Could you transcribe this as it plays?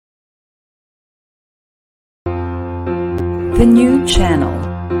The new channel.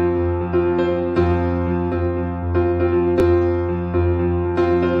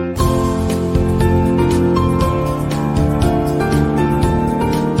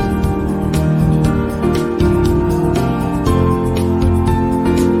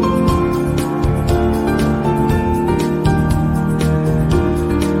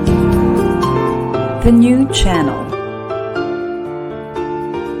 The new channel.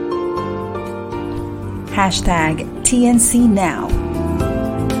 Hashtag TNC Now.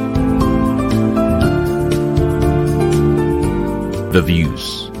 The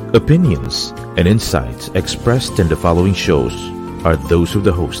views, opinions, and insights expressed in the following shows are those of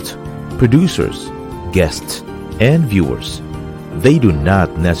the host, producers, guests, and viewers. They do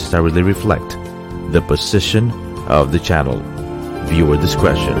not necessarily reflect the position of the channel. Viewer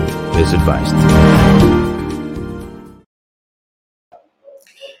discretion is advised.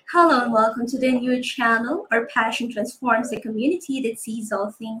 Hello and welcome to the new channel. Our passion transforms the community that sees all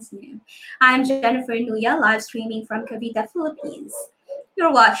things new. I'm Jennifer Nuya, live streaming from Cavite, Philippines.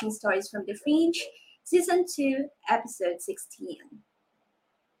 You're watching Stories from the Fringe, Season 2, Episode 16.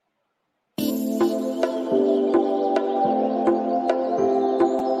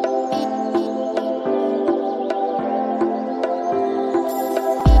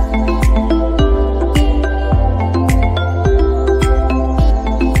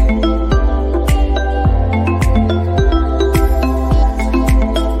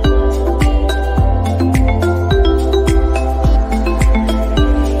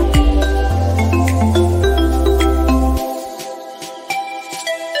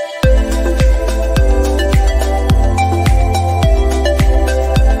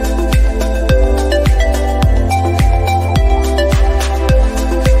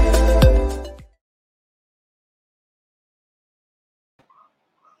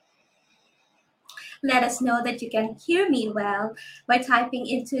 Let us know that you can hear me well by typing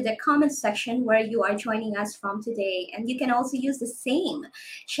into the comment section where you are joining us from today. And you can also use the same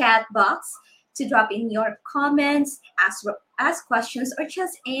chat box to drop in your comments, ask questions, or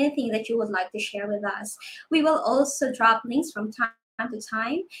just anything that you would like to share with us. We will also drop links from time to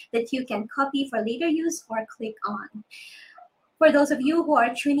time that you can copy for later use or click on. For those of you who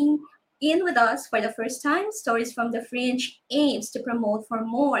are tuning in with us for the first time, Stories from the Fringe aims to promote for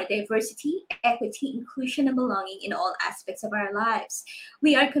more diversity, equity, inclusion, and belonging in all aspects of our lives.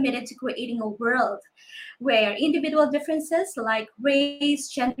 We are committed to creating a world where individual differences like race,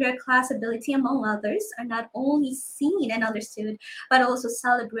 gender, class, ability, among others, are not only seen and understood, but also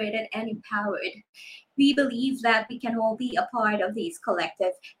celebrated and empowered. We believe that we can all be a part of this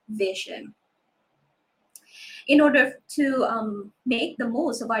collective vision. In order to make the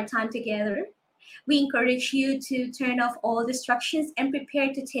most of our time together, we encourage you to turn off all distractions and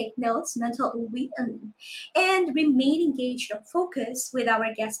prepare to take notes, and remain engaged or focused with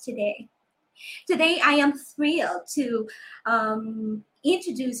our guest today. Today, I am thrilled to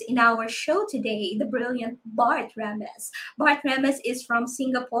introduce in our show today the brilliant Bart Rames. Bart Rames is from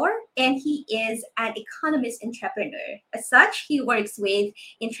Singapore and he is an economist entrepreneur. As such, he works with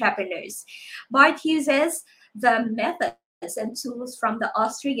entrepreneurs. Bart uses the methods and tools from the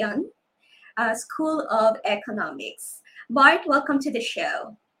Austrian School of Economics. Bart, welcome to the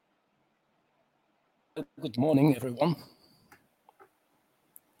show. Good morning, everyone.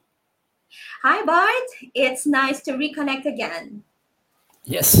 Hi, Bart. It's nice to reconnect again.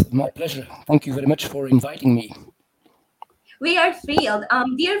 Yes, my pleasure. Thank you very much for inviting me. We are thrilled.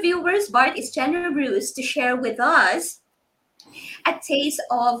 Dear viewers, Bart is generous to share with us a taste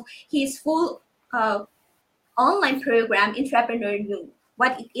of his full online program, Entrepreneur New,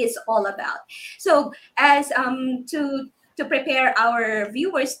 what it is all about. So, as to prepare our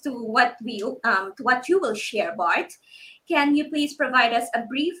viewers to what you will share, Bart, can you please provide us a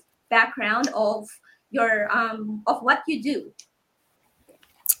brief background of your of what you do?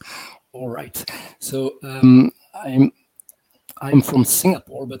 All right. So I'm from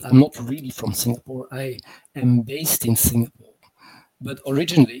Singapore, but I'm not really from Singapore. I am based in Singapore. But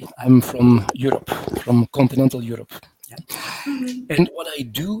originally, I'm from Europe, from continental Europe. Yeah. Mm-hmm. And what I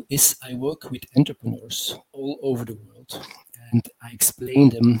do is I work with entrepreneurs all over the world, and I explain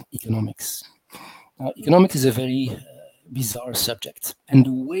them economics. Now, economics is a very bizarre subject, and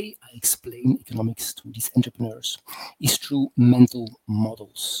the way I explain economics to these entrepreneurs is through mental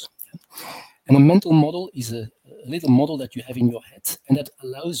models. Yeah. And a mental model is a little model that you have in your head, and that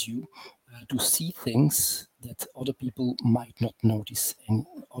allows you to see things that other people might not notice in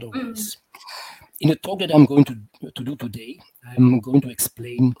other ways. In the talk that I'm going to do today, I'm going to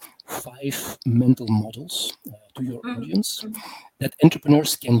explain 5 mental models to your audience that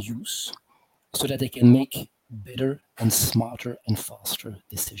entrepreneurs can use so that they can make better and smarter and faster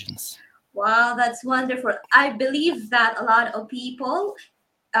decisions. Wow, that's wonderful. I believe that a lot of people,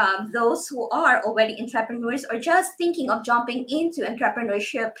 those who are already entrepreneurs or just thinking of jumping into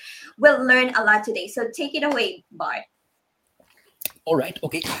entrepreneurship, will learn a lot today. So take it away, Bart. All right,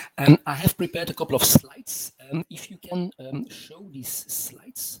 okay. I have prepared a couple of slides. If you can show these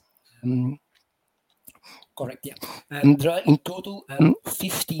slides. Correct, yeah. There are in total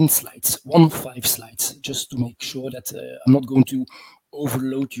 15 slides, 15 slides, just to make sure that I'm not going to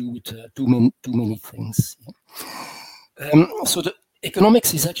overload you with too many things. Yeah. So the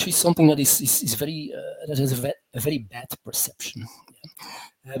economics is actually something that is very that has a very bad perception.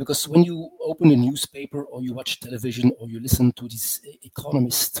 Yeah. Because when you open a newspaper or you watch television or you listen to these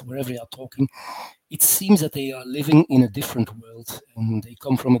economists, wherever they are talking, it seems that they are living in a different world and they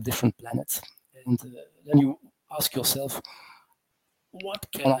come from a different planet. And then you ask yourself, what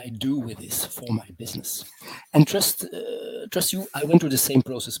can I do with this for my business? And trust you, I went through the same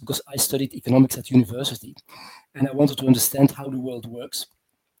process because I studied economics at university and I wanted to understand how the world works.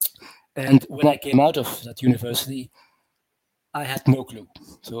 And when I came out of that university, I had no clue.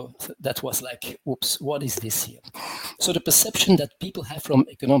 So that was like, whoops, what is this here? So the perception that people have from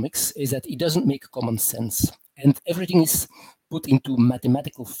economics is that it doesn't make common sense and everything is put into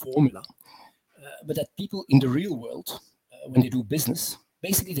mathematical formula, but that people in the real world, when they do business,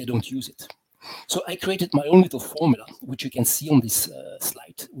 basically they don't use it. So I created my own little formula, which you can see on this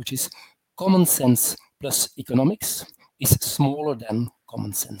slide, which is common sense plus economics is smaller than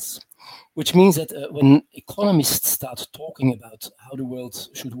common sense. Which means that when economists start talking about how the world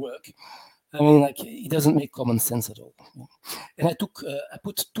should work, I mean, like, it doesn't make common sense at all. And I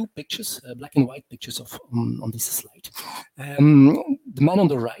put two pictures, black and white pictures on this slide. The man on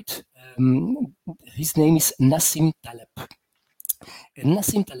the right, his name is Nassim Taleb. And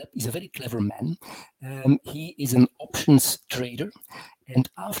Nassim Taleb is a very clever man. He is an options trader. And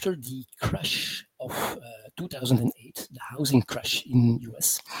after the crash of 2008, the housing crash in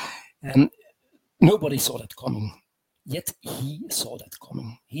US, nobody saw that coming. Yet he saw that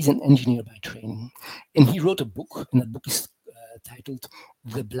coming. He's an engineer by training. And he wrote a book, and that book is titled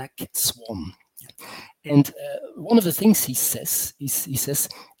The Black Swan. And one of the things he says is, he says,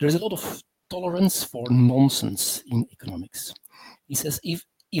 there's a lot of tolerance for nonsense in economics. He says, if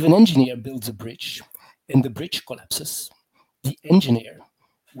an engineer builds a bridge and the bridge collapses, the engineer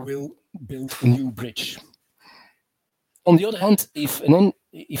will build a new bridge. On the other hand, if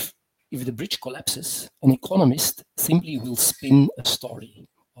the bridge collapses, an economist simply will spin a story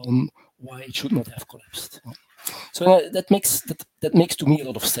on why it should not have collapsed. So that makes to me a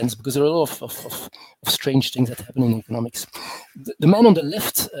lot of sense because there are a lot of strange things that happen in economics. The man on the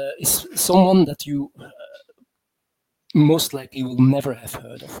left is someone that you most likely will never have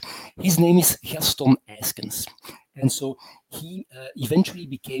heard of. His name is Gaston Eyskens. And so he eventually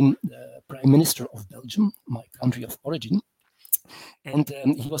became the Prime Minister of Belgium, my country of origin. And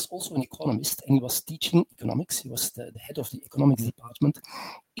he was also an economist and he was teaching economics. He was the head of the economics department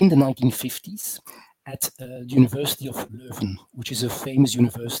in the 1950s at the University of Leuven, which is a famous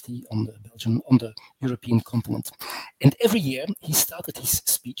university on the European continent. And every year he started his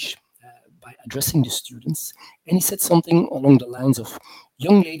speech by addressing the students, and he said something along the lines of,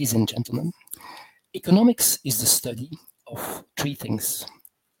 young ladies and gentlemen, economics is the study of three things: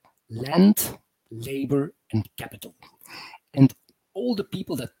 land, labor, and capital. And all the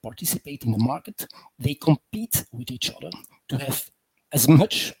people that participate in the market, they compete with each other to have as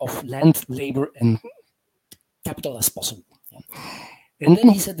much of land, labor, and capital as possible. And then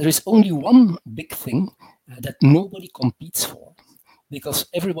he said there is only one big thing that nobody competes for, because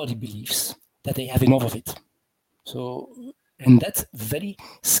everybody believes that they have enough of it. So, and that very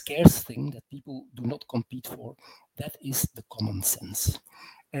scarce thing that people do not compete for, that is the common sense.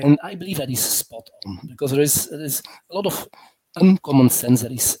 And I believe that is spot on, because there is a lot of uncommon sense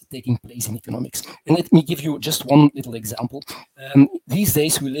that is taking place in economics. And let me give you just one little example. These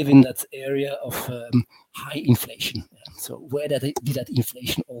days we live in that area of high inflation. So where did that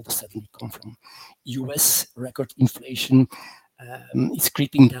inflation all of a sudden come from? US record inflation. It's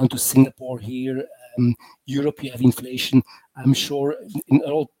creeping down to Singapore here. Europe, you have inflation. I'm sure in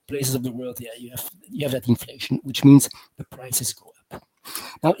all places of the world, you have that inflation, which means the prices go up.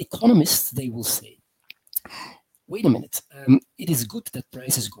 Now, economists, they will say, wait a minute, it is good that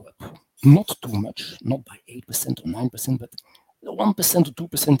prices go up. Not too much, not by 8% or 9%, but 1% or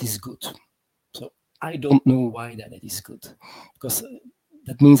 2% is good. So I don't know why that it is good, because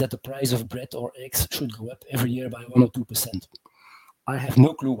that means that the price of bread or eggs should go up every year by 1 or 2%. I have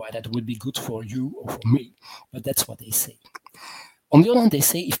no clue why that would be good for you or for me, but that's what they say. On the other hand, they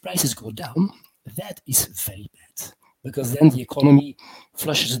say if prices go down, that is very bad, because then the economy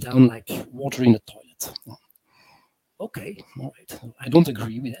flushes down like water in a toilet. Okay, all right, I don't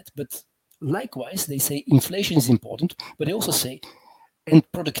agree with that, but likewise, they say inflation is important, but they also say,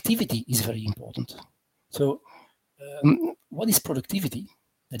 and productivity is very important. So what is productivity?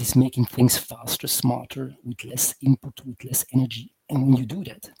 That is making things faster, smarter, with less input, with less energy. And when you do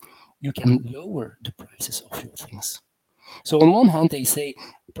that, you can lower the prices of your things. So on one hand, they say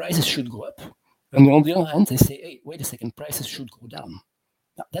prices should go up. And on the other hand, they say, hey, wait a second, prices should go down.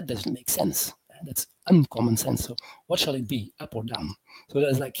 Now, that doesn't make sense. That's uncommon sense. So what shall it be, up or down? So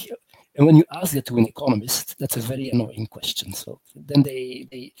that's like, and when you ask that to an economist, that's a very annoying question. So then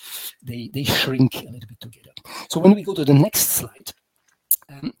they shrink a little bit together. So when we go to the next slide,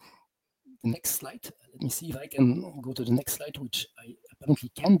 let me see if I can go to the next slide, which I apparently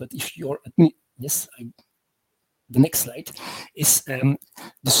can, but if you're at me, yes, the next slide is the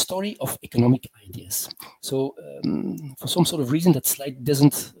story of economic ideas. So for some sort of reason, that slide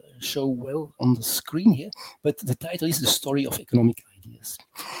doesn't show well on the screen here, but the title is The Story of Economic Ideas.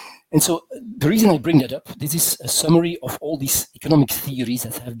 And so the reason I bring that up, this is a summary of all these economic theories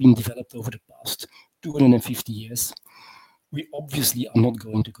that have been developed over the past 250 years. We obviously are not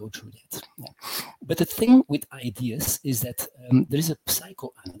going to go through that. Yeah. But the thing with ideas is that there is a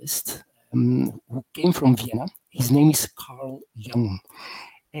psychoanalyst who came from Vienna. His name is Carl Jung.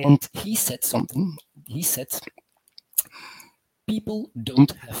 And he said something. He said, people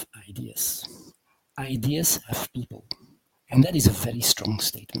don't have ideas. Ideas have people. And that is a very strong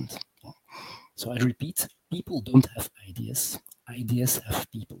statement. So I repeat, people don't have ideas. Ideas have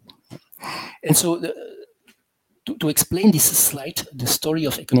people. And so to explain this slide, the story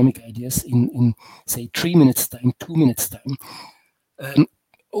of economic ideas in say 3 minutes time, 2 minutes time,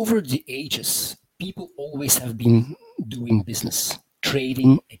 over the ages, people always have been doing business,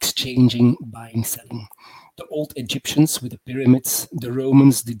 trading, exchanging, buying, selling. The old Egyptians with the pyramids, the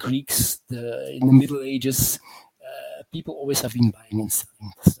Romans, the Greeks, in the Middle Ages, people always have been buying and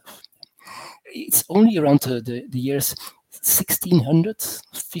selling stuff. It's only around the years 1600,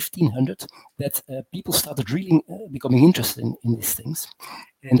 1500 that people started really becoming interested in these things.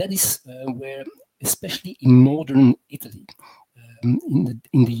 And that is where, especially in northern Italy,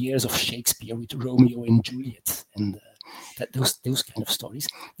 in the years of Shakespeare with Romeo and Juliet and those kind of stories,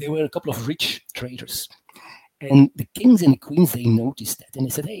 there were a couple of rich traders. And the kings and the queens, they noticed that. And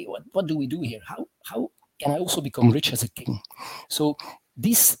they said, hey, what do we do here? How can I also become rich as a king? So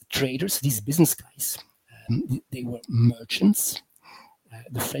these traders, these business guys, they were merchants.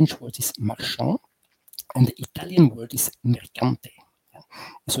 The French word is marchand, and the Italian word is mercante.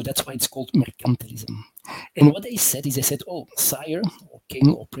 So that's why it's called mercantilism. And what they said is, they said, oh, sire or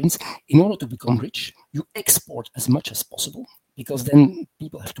king or prince, in order to become rich, you export as much as possible, because then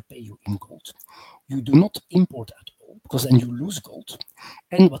people have to pay you in gold. You do not import at all, because then you lose gold.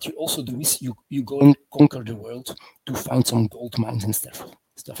 And what you also do is you go and conquer the world to find some gold mines and stuff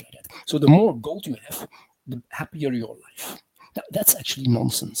like that. So the more gold you have, the happier your life. That's actually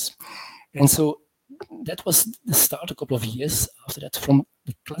nonsense. And so that was the start a couple of years after that from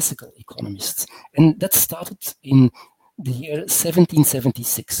the classical economists. And that started in the year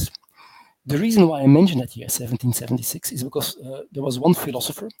 1776. The reason why I mentioned that year 1776 is because there was one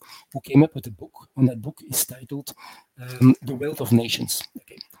philosopher who came up with a book, and that book is titled The Wealth of Nations.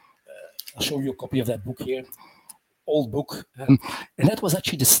 Okay. I'll show you a copy of that book here. Old book, and that was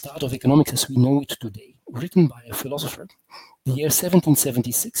actually the start of economics as we know it today, written by a philosopher, the year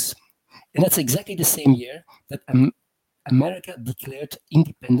 1776, and that's exactly the same year that America declared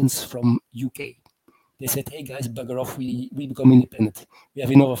independence from UK. They said, hey guys, bugger off, we become independent. We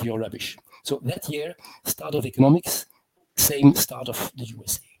have enough of your rubbish. So that year, start of economics, same start of the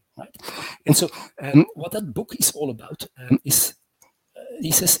USA, right? And so what that book is all about is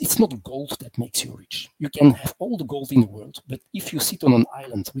he says it's not gold that makes you rich. You can have all the gold in the world, but if you sit on an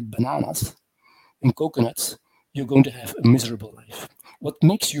island with bananas and coconuts, you're going to have a miserable life. What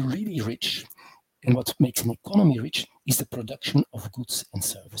makes you really rich and what makes an economy rich is the production of goods and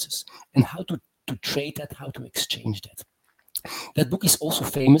services and how to trade that, how to exchange that. That book is also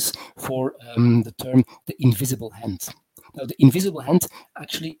famous for the term the invisible hand. Now, the invisible hand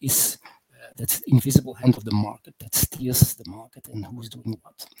actually is that's the invisible hand of the market that steers the market and who's doing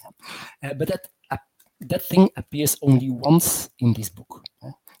what. But that thing appears only once in this book.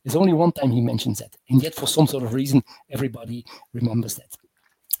 There's only one time he mentions that, and yet for some sort of reason, everybody remembers that.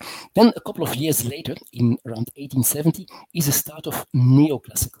 Then a couple of years later, in around 1870, is the start of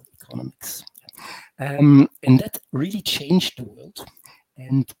neoclassical economics. And that really changed the world.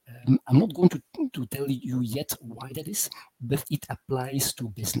 And I'm not going to tell you yet why that is, but it applies to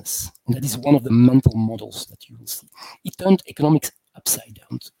business. And that is one of the mental models that you will see. It turned economics upside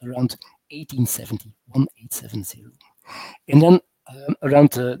down around 1870, 1870. And then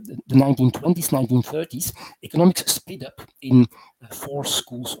around the 1920s, 1930s, economics split up in 4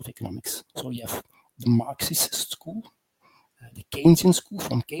 schools of economics. So you have the Marxist school, the Keynesian school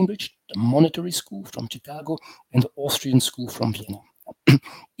from Cambridge, the monetary school from Chicago, and the Austrian school from Vienna.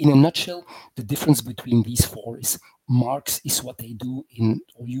 In a nutshell, the difference between these 4 is Marx is what they do in,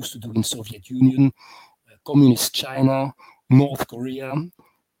 or used to do in Soviet Union, communist China, North Korea.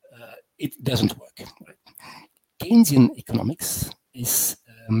 It doesn't work. Right? Keynesian economics is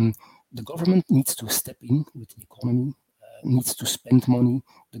the government needs to step in with the economy, needs to spend money,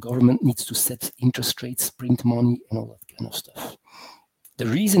 the government needs to set interest rates, print money, and all that kind of stuff. The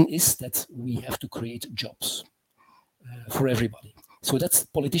reason is that we have to create jobs for everybody. So that's,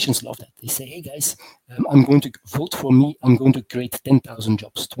 politicians love that. They say, hey guys, I'm going to vote for me, I'm going to create 10,000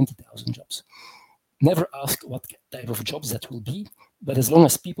 jobs, 20,000 jobs. Never ask what type of jobs that will be, but as long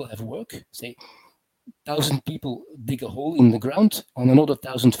as people have work, say 1,000 people dig a hole in the ground and another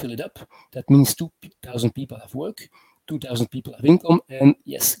 1,000 fill it up, that means 2,000 people have work, 2,000 people have income, and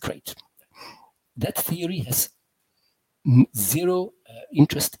yes, great. That theory has zero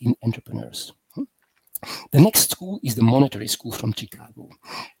interest in entrepreneurs. The next school is the monetary school from Chicago.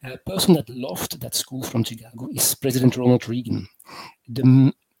 A person that loved that school from Chicago is President Ronald Reagan.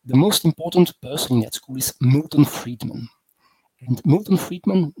 The most important person in that school is Milton Friedman. And Milton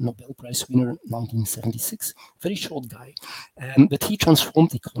Friedman, Nobel Prize winner 1976, very short guy, but he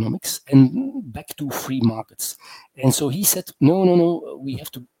transformed economics and back to free markets. And so he said, no, we have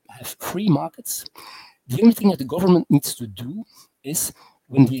to have free markets. The only thing that the government needs to do is,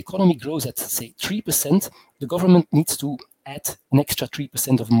 when the economy grows at, say, 3%, the government needs to add an extra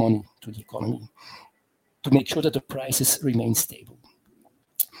 3% of money to the economy to make sure that the prices remain stable.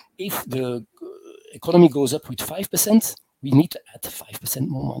 If the economy goes up with 5%, we need to add 5%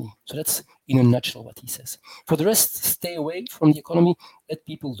 more money. So that's, in a nutshell, what he says. For the rest, stay away from the economy, let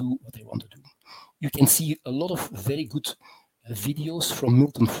people do what they want to do. You can see a lot of very good videos from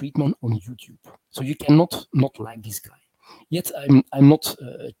Milton Friedman on YouTube. So you cannot not like this guy. Yet I'm not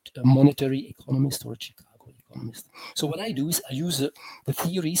a monetary economist or a Chicago economist. So what I do is I use the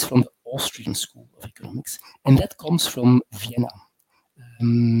theories from the Austrian School of Economics, and that comes from Vienna.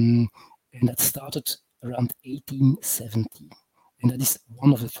 And that started around 1870. And that is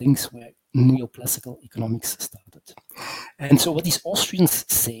one of the things where neoclassical economics started. And so what these Austrians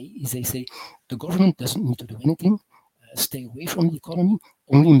say is, they say the government doesn't need to do anything, stay away from the economy,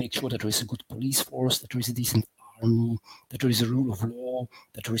 only make sure that there is a good police force, that there is a decent army, that there is a rule of law,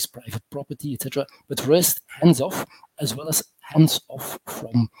 that there is private property, etc. But the rest, hands off, as well as hands off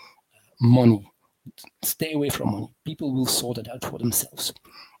from money. Stay away from money. People will sort it out for themselves.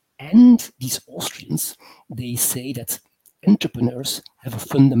 And these Austrians, they say that entrepreneurs have a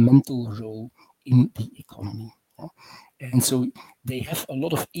fundamental role in the economy. And so they have a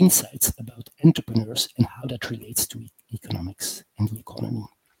lot of insights about entrepreneurs and how that relates to economics and the economy.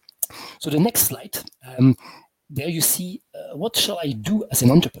 So the next slide, there you see, what shall I do as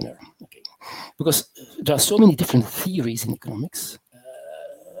an entrepreneur? Okay, because there are so many different theories in economics.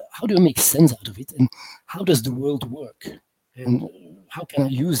 How do I make sense out of it? And how does the world work? And how can I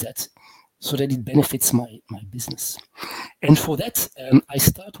use that so that it benefits my business? And for that, I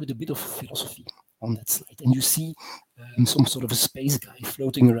start with a bit of philosophy on that slide. And you see some sort of a space guy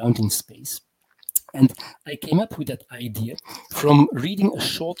floating around in space. And I came up with that idea from reading a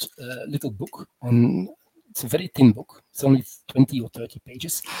short little book. And it's a very thin book. It's only 20 or 30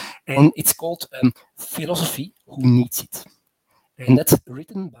 pages. And it's called Philosophy, Who Needs It? And that's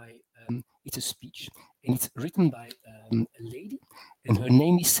written by, it's a speech, and it's written by a lady, and her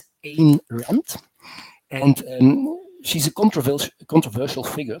name is Ayn Rand. And she's a controversial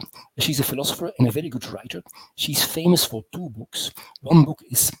figure. She's a philosopher and a very good writer. She's famous for 2 books. One book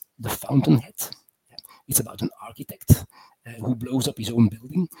is The Fountainhead. It's about an architect who blows up his own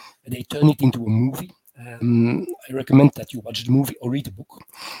building. They turn it into a movie. I recommend that you watch the movie or read the book.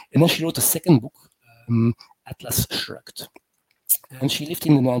 And then she wrote a second book, Atlas Shrugged. And she lived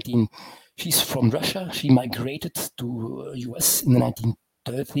in the she's from Russia. She migrated to US in the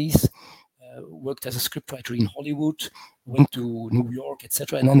 1930s, worked as a scriptwriter in Hollywood, went to New York,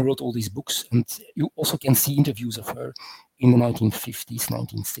 etc., and then wrote all these books. And you also can see interviews of her in the 1950s,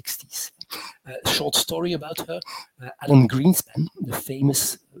 1960s. A short story about her, Alan Greenspan, the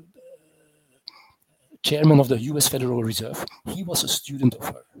famous chairman of the US Federal Reserve, he was a student of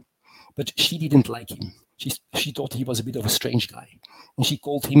her, but she didn't like him. she thought he was a bit of a strange guy, and she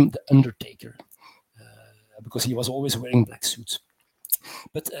called him the Undertaker because he was always wearing black suits.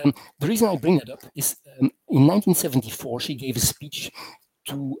 But the reason I bring that up is in 1974 she gave a speech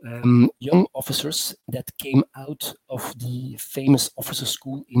to young officers that came out of the famous officer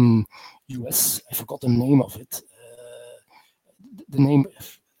school in US. I forgot the name of it. The name.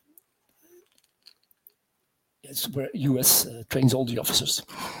 It's where US trains all the officers.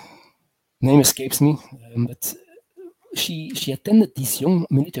 Name escapes me, but she attended these young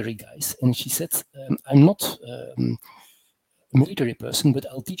military guys, and she said, "I'm not a military person, but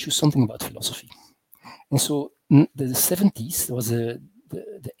I'll teach you something about philosophy." And so, in the 70s, there was the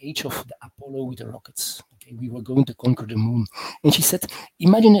age of the Apollo with the rockets. Okay, we were going to conquer the moon, and she said,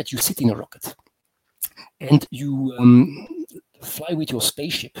 "Imagine that you sit in a rocket, and you fly with your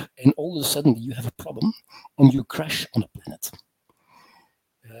spaceship, and all of a sudden you have a problem, and you crash on a planet.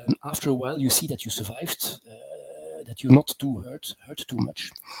 After a while, you see that you survived, that you're not too hurt too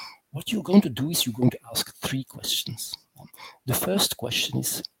much. What you're going to do is you're going to ask 3 questions. The first question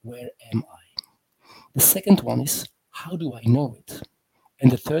is, where am I? The second one is, how do I know it?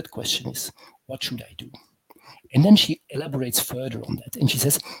 And the third question is, what should I do?" And then she elaborates further on that, and she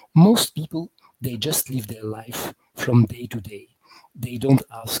says, most people, they just live their life from day to day. They don't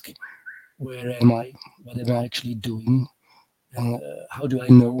ask, where am I? What am I actually doing? How do I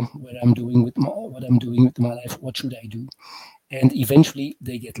know what I'm doing with my life? What should I do? And eventually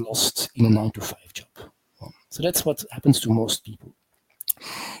they get lost in a 9-to-5 job. So that's what happens to most people.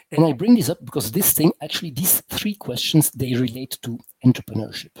 And I bring this up because these 3 questions, they relate to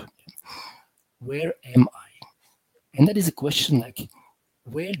entrepreneurship. Where am I? And that is a question like,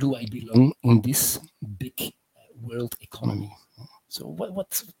 where do I belong in this big world economy? So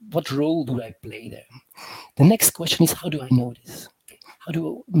what role do I play there? The next question is, how do I know this? How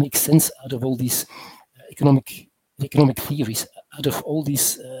do I make sense out of all these economic theories, out of all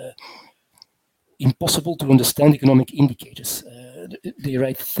these impossible to understand economic indicators? They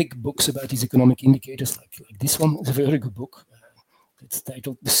write thick books about these economic indicators, like this one. It's a very good book. It's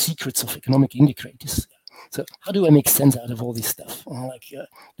titled "The Secrets of Economic Indicators." So how do I make sense out of all this stuff?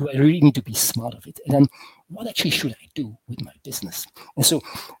 Do I really need to be smart of it? And then what actually should I do with my business? And so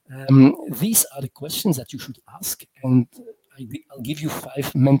these are the questions that you should ask. And I'll give you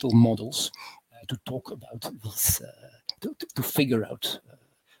 5 mental models to talk about these, to figure out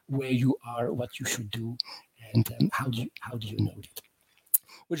where you are, what you should do, and how do you know that?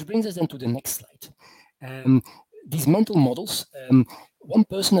 Which brings us then to the next slide. These mental models, one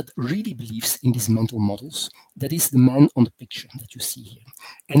person that really believes in these mental models, that is the man on the picture that you see here.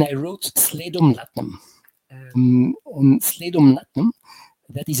 And I wrote Sledum Latnam. And Sledum Latnam,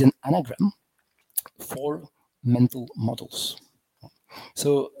 that is an anagram for mental models.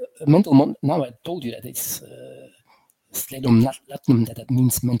 So mental now I told you that it's Sledum Latnam, that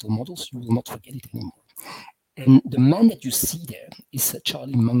means mental models. You will not forget it anymore. And the man that you see there is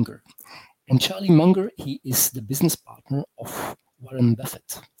Charlie Munger. And Charlie Munger, he is the business partner of Warren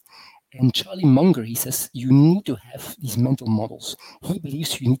Buffett. And Charlie Munger, he says, you need to have these mental models. He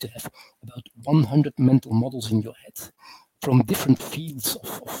believes you need to have about 100 mental models in your head from different fields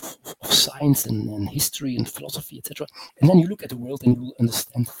of science and history and philosophy, etc. And then you look at the world and you will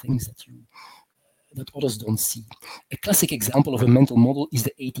understand things that others don't see. A classic example of a mental model is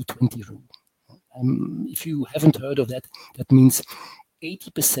the 80-20 rule. If you haven't heard of that, that means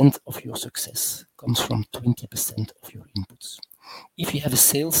 80% of your success comes from 20% of your inputs. If you have a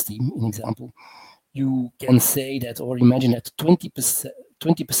sales team, an example, you can say that or imagine that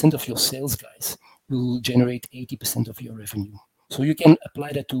 20% of your sales guys will generate 80% of your revenue. So you can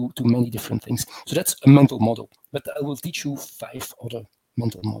apply that to many different things. So that's a mental model, but I will teach you 5 other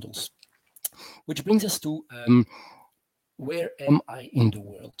mental models. Which brings us to where am I in the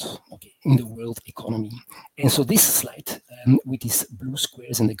world? Okay, in the world economy. And so this slide with these blue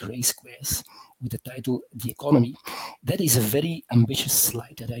squares and the gray squares with the title The Economy, that is a very ambitious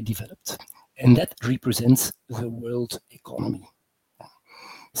slide that I developed. And that represents the world economy.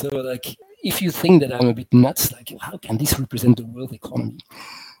 So like, if you think that I'm a bit nuts, like how can this represent the world economy?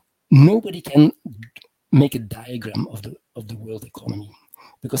 Nobody can make a diagram of the world economy,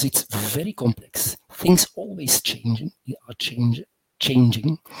 because it's very complex. Things always changing.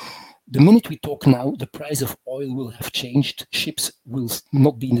 The minute we talk now, the price of oil will have changed. Ships will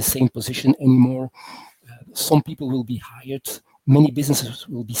not be in the same position anymore. Some people will be hired. Many businesses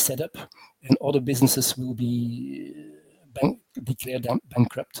will be set up, and other businesses will be declared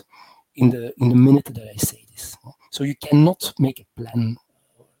bankrupt in the minute that I say this. So you cannot make a plan.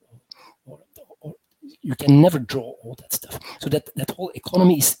 You can never draw all that stuff. So that whole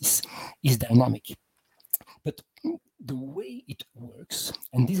economy is dynamic. the way it works,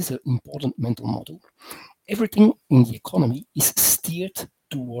 and this is an important mental model, everything in the economy is steered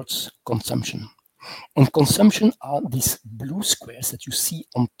towards consumption. And consumption are these blue squares that you see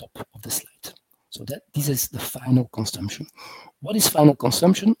on top of the slide. So that this is the final consumption. What is final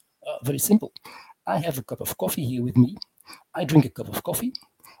consumption? Very simple. I have a cup of coffee here with me. I drink a cup of coffee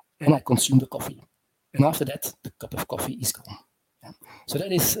and I consume the coffee. And after that, the cup of coffee is gone. Yeah. So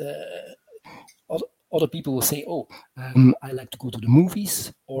that is, other people will say, oh, I like to go to the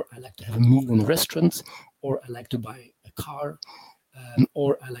movies, or I like to have a meal in a restaurant, or I like to buy a car,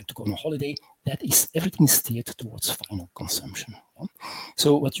 or I like to go on a holiday. That is, everything is steered towards final consumption. Yeah?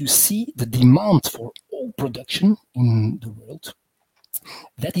 So what you see, the demand for all production in the world,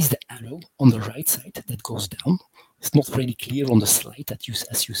 that is the arrow on the right side that goes down. It's not really clear on the slide that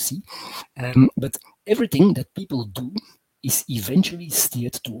as you see, but everything that people do is eventually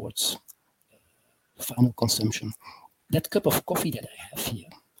steered towards final consumption. That cup of coffee that I have here,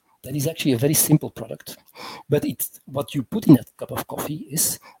 that is actually a very simple product, but what you put in that cup of coffee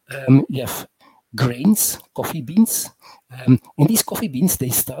is you have grains, coffee beans, and these coffee beans, they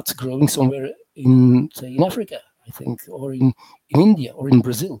start growing somewhere in, say, in Africa, I think, or in India or in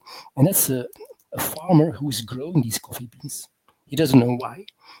Brazil, and that's a farmer who is growing these coffee beans. He doesn't know why,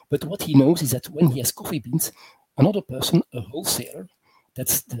 but what he knows is that when he has coffee beans, another person, a wholesaler,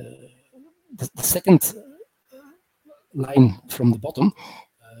 that's the second line from the bottom,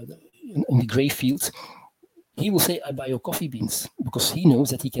 in the gray fields, he will say, I buy your coffee beans, because he knows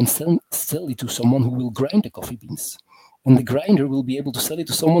that he can sell it to someone who will grind the coffee beans. And the grinder will be able to sell it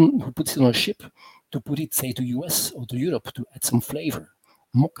to someone who puts it on a ship to put it, say, to US or to Europe to add some flavor,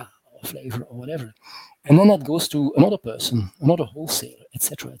 mocha or flavor or whatever. And then that goes to another person, another wholesaler,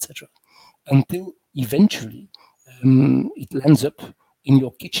 etc., until eventually it lands up in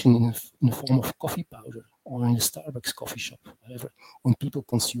your kitchen in the form of coffee powder or in a Starbucks coffee shop, whatever, and people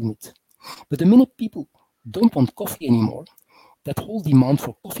consume it. But the minute people don't want coffee anymore, that whole demand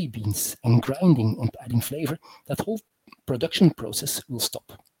for coffee beans and grinding and adding flavor, that whole production process will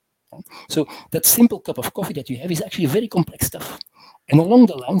stop. So that simple cup of coffee that you have is actually very complex stuff. And along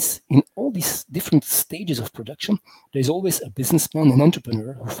the lines, in all these different stages of production, there's always a businessman, an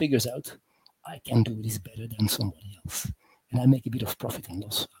entrepreneur who figures out, I can do this better than somebody else. And I make a bit of profit and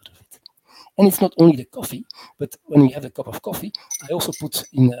loss out of it. And it's not only the coffee, but when you have a cup of coffee, I also put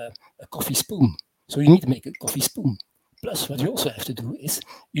in a coffee spoon. So you need to make a coffee spoon. Plus, what you also have to do is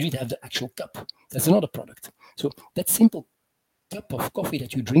you need to have the actual cup. That's another product. So that simple cup of coffee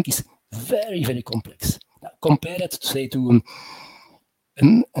that you drink is very, very complex. Now, compare that, say, to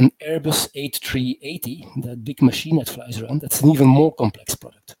an Airbus A380, that big machine that flies around. That's an even more complex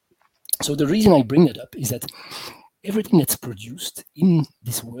product. So the reason I bring that up is that everything that's produced in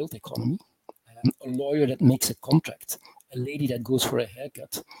this world economy, a lawyer that makes a contract, a lady that goes for a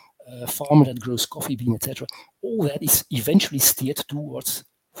haircut, a farmer that grows coffee bean, etc., all that is eventually steered towards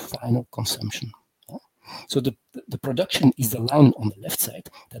final consumption. So the production is the line on the left side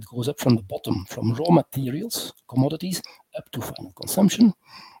that goes up from the bottom, from raw materials, commodities, up to final consumption.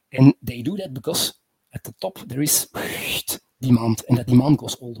 And they do that because at the top there is demand, and that demand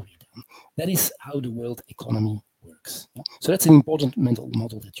goes all the way down. That is how the world economy works. So that's an important mental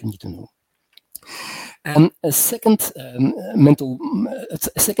model that you need to know. And a second thing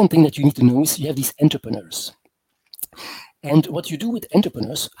that you need to know is you have these entrepreneurs. And what you do with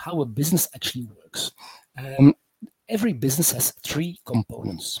entrepreneurs, how a business actually works. Every business has three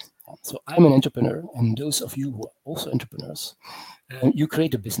components. So I'm an entrepreneur, and those of you who are also entrepreneurs, you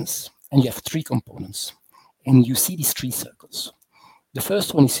create a business, and you have three components. And you see these three circles. The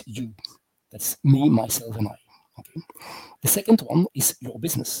first one is you. That's me, myself, and I. Okay. The second one is your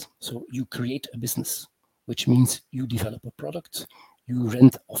business. So you create a business, which means you develop a product, you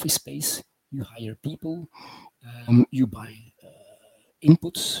rent office space, you hire people, you buy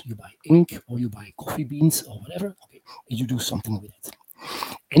inputs, you buy ink, or you buy coffee beans, or whatever. Okay, and you do something with it.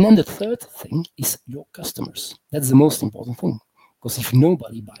 And then the third thing is your customers. That's the most important thing, because if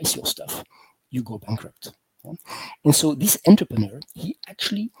nobody buys your stuff, you go bankrupt. And so this entrepreneur, he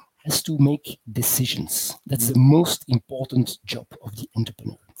actually has to make decisions. That's the most important job of the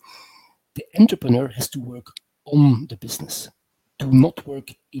entrepreneur. The entrepreneur has to work on the business, do not work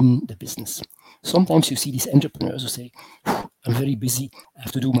in the business. Sometimes you see these entrepreneurs who say, I'm very busy, I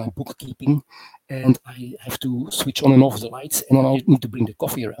have to do my bookkeeping, and I have to switch on and off the lights, and then I need to bring the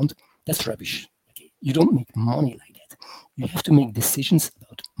coffee around. That's rubbish. Okay? You don't make money like that. You have to make decisions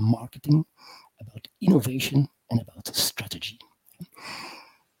about marketing, about innovation, and about strategy.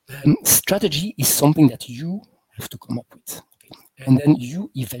 Strategy is something that you have to come up with. Okay? And then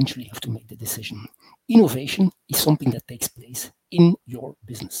you eventually have to make the decision. Innovation is something that takes place in your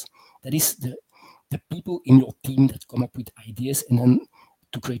business. That is the people in your team that come up with ideas and then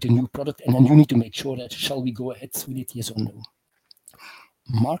to create a new product. And then you need to make sure that, shall we go ahead with it, yes or no?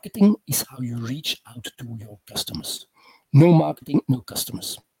 Marketing is how you reach out to your customers. No marketing, no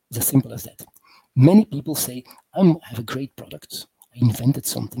customers. It's as simple as that. Many people say, I have a great product. I invented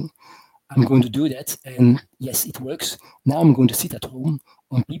something. I'm going to do that. And yes, it works. Now I'm going to sit at home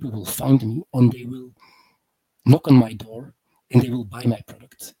and people will find me and they will knock on my door and they will buy my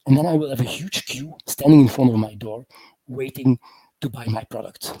product. And then I will have a huge queue standing in front of my door waiting to buy my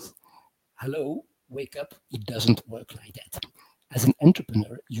product. Hello, wake up. It doesn't work like that. As an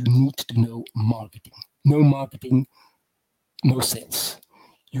entrepreneur, you need to know marketing. No marketing, no sales.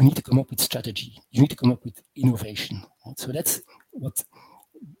 You need to come up with strategy. You need to come up with innovation. Right? So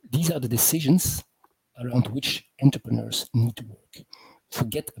these are the decisions around which entrepreneurs need to work.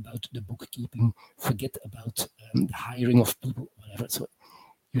 Forget about the bookkeeping, forget about the hiring of people, whatever. So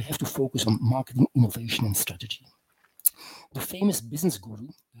you have to focus on marketing, innovation, and strategy. The famous business guru,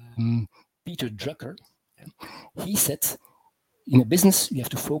 Peter Drucker, he said, in a business, you have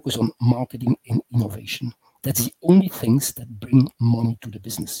to focus on marketing and innovation. That's the only things that bring money to the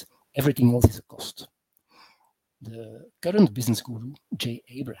business. Everything else is a cost. The current business guru, Jay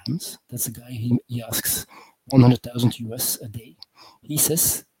Abrahams, that's the guy he asks 100,000 US a day. He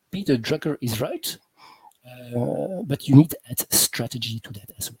says, Peter Drucker is right, but you need to add strategy to that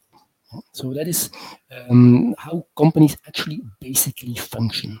as well. So that is how companies actually basically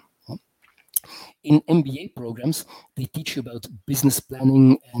function. In MBA programs, they teach you about business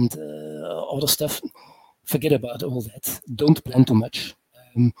planning and other stuff. Forget about all that. Don't plan too much.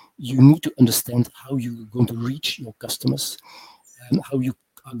 You need to understand how you're going to reach your customers, how you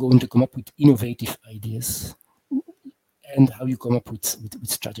are going to come up with innovative ideas, and how you come up with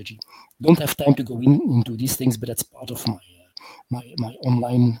strategy. Don't have time to go into these things, but that's part of my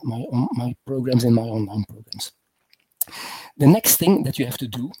programs and my online programs. The next thing that you have to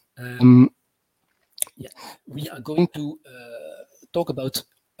do, we are going to talk about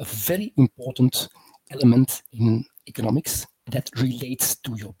a very important element in economics that relates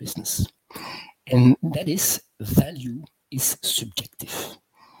to your business. And that is, value is subjective.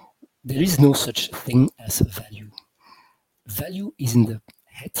 There is no such thing as value. Value is in the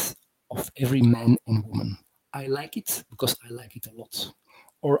head of every man and woman. I like it because I like it a lot.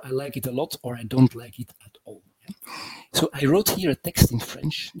 Or I like it a lot, or I don't like it at all. So I wrote here a text in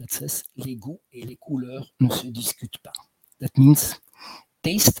French that says, les goûts et les couleurs ne se discutent pas. That means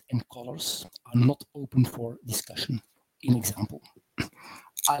taste and colors are not open for discussion. In example,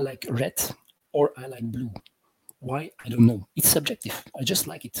 I like red or I like blue. Why? I don't know. It's subjective. I just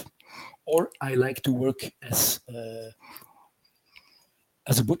like it. Or I like to work as a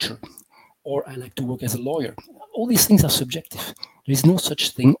butcher, or I like to work as a lawyer. All these things are subjective. There is no such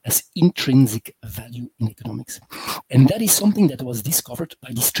thing as intrinsic value in economics. And that is something that was discovered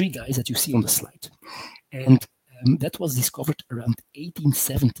by these three guys that you see on the slide. And that was discovered around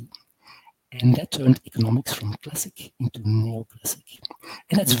 1870. And that turned economics from classic into neoclassic.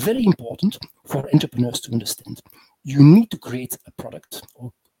 And that's very important for entrepreneurs to understand. You need to create a product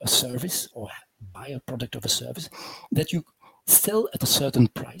or a service, or buy a product or a service that you sell at a certain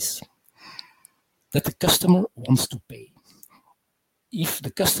price that the customer wants to pay. If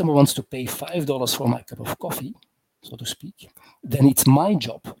the customer wants to pay $5 for my cup of coffee, so to speak, then it's my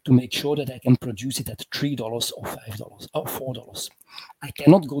job to make sure that I can produce it at $3 or $5 or $4. I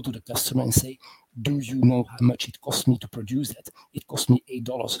cannot go to the customer and say, do you know how much it cost me to produce that? It cost me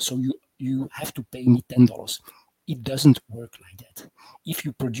 $8, so you have to pay me $10. It doesn't work like that. If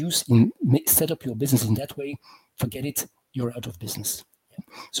you set up your business in that way, forget it, you're out of business.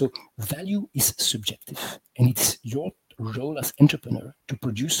 So value is subjective, and it's your role as entrepreneur to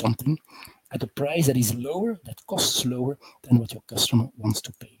produce something at a price that is lower, that costs lower than what your customer wants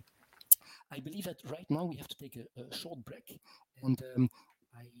to pay. I believe that right now we have to take a short break, and I'm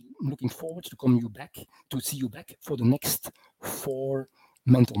looking forward to see you back for the next 4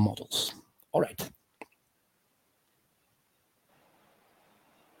 mental models. All right.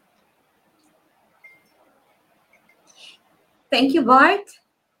 Thank you, Bart.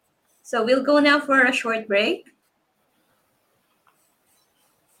 So we'll go now for a short break.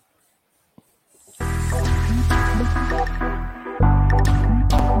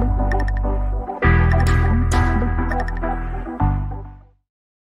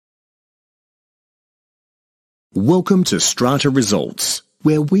 Welcome to Strata Results,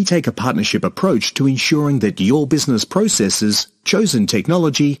 where we take a partnership approach to ensuring that your business processes, chosen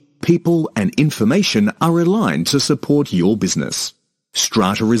technology, People and information are aligned to support your business.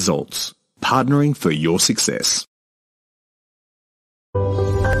 Strata Results, partnering for your success.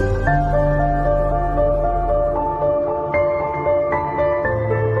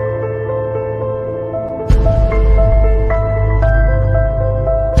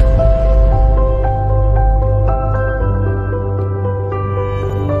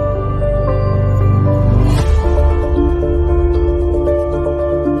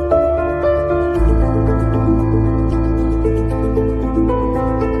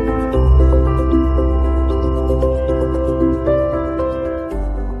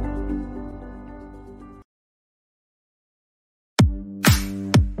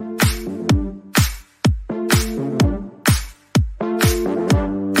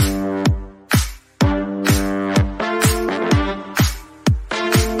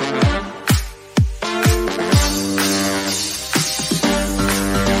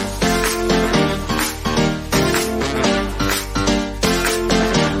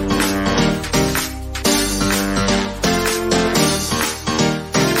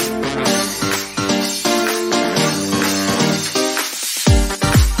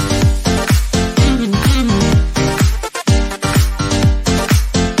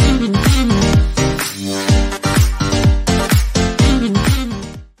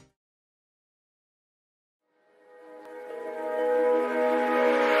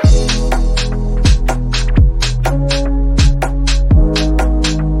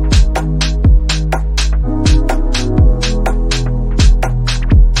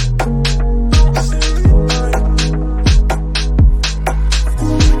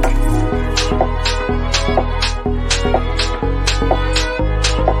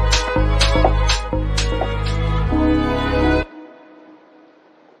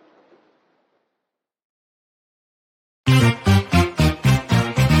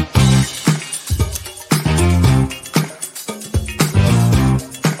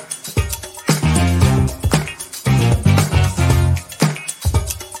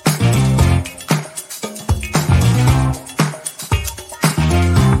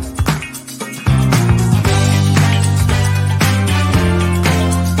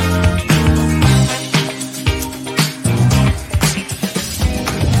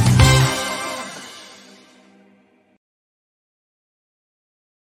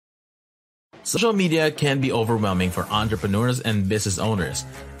 Social media can be overwhelming for entrepreneurs and business owners,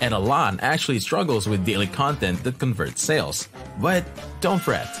 and Alan actually struggles with daily content that converts sales. But don't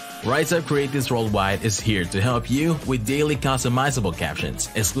fret. Rise Up Creatives Worldwide is here to help you with daily customizable captions,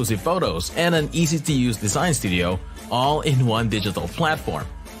 exclusive photos, and an easy-to-use design studio, all in one digital platform.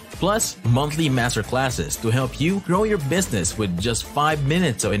 Plus, monthly masterclasses to help you grow your business with just 5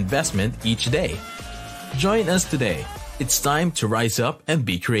 minutes of investment each day. Join us today. It's time to rise up and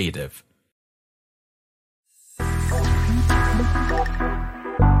be creative.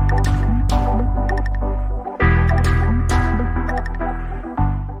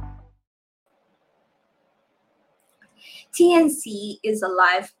 TNC is a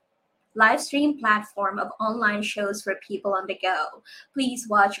live stream platform of online shows for people on the go. Please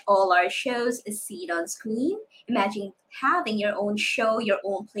watch all our shows as seen on screen. Imagine having your own show, your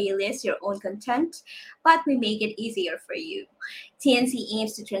own playlist, your own content, but we make it easier for you. TNC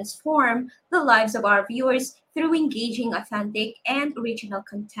aims to transform the lives of our viewers through engaging, authentic, and original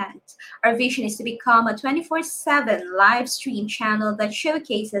content. Our vision is to become a 24/7 live stream channel that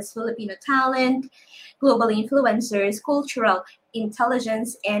showcases Filipino talent, global influencers, cultural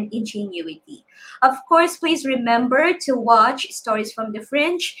intelligence, and ingenuity. Of course, please remember to watch Stories from the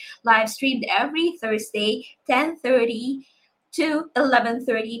Fringe, live streamed every Thursday, 10:30 to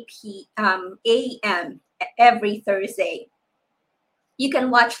 11:30 a.m. every Thursday. You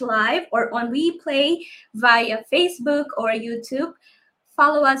can watch live or on replay via Facebook or YouTube.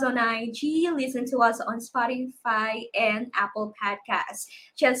 Follow us on IG, listen to us on Spotify and Apple Podcasts.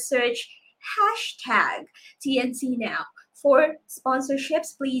 Just search hashtag TNC Now. For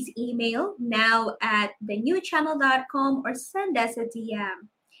sponsorships, please email now@thenewchannel.com or send us a DM.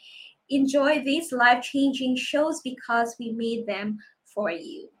 Enjoy these life-changing shows because we made them for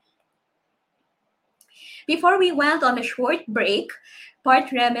you. Before we went on a short break,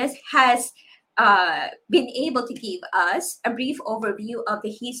 Bart Remes has been able to give us a brief overview of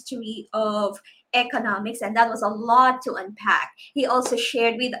the history of economics, and that was a lot to unpack. He also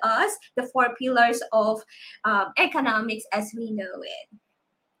shared with us the 4 pillars of economics as we know it.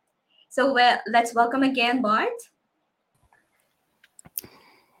 So let's welcome again Bart.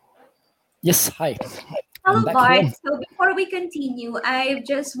 Yes, hi. Hello Bart. So before we continue, I have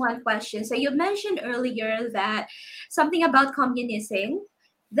just one question. So you mentioned earlier that something about communism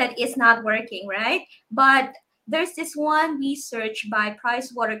that is not working, right? But there's this one research by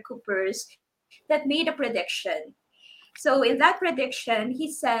PricewaterhouseCoopers that made a prediction. So in that prediction,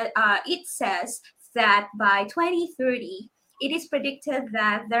 it says that by 2030, it is predicted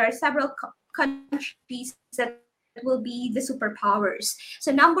that there are several countries that will be the superpowers.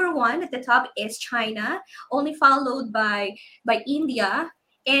 So number one at the top is China, only followed by India,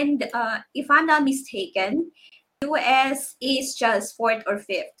 and if I'm not mistaken, US is just fourth or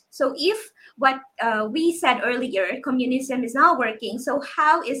fifth. So if what we said earlier, communism is not working, so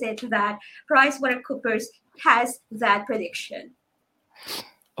how is it that PricewaterhouseCoopers has that prediction?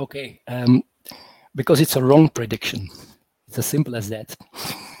 Okay, because it's a wrong prediction. It's as simple as that.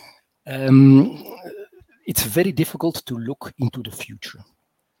 It's very difficult to look into the future.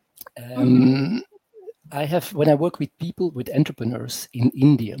 When I work with people, with entrepreneurs in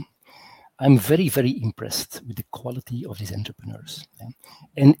India, I'm very, very impressed with the quality of these entrepreneurs.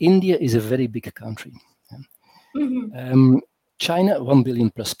 And India is a very big country. China, 1 billion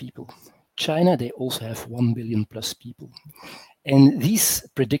plus people. China, they also have 1 billion plus people. And these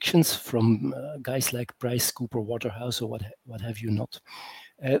predictions from guys like Price, Cooper, Waterhouse, or what have you not,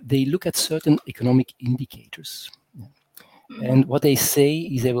 they look at certain economic indicators. And what they say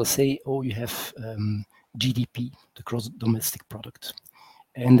is they will say, oh, you have GDP, the gross domestic product.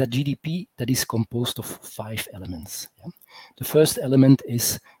 And that GDP, that is composed of 5 elements. The first element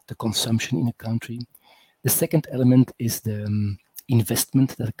is the consumption in a country. The second element is the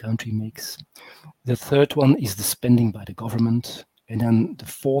investment that a country makes. The third one is the spending by the government. And then the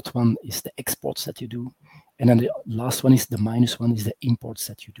fourth one is the exports that you do. And then the last one is the minus one is the imports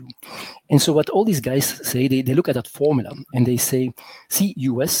that you do. And so what all these guys say, they look at that formula and they say, see,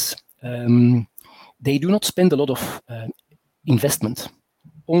 US, they do not spend a lot of investment.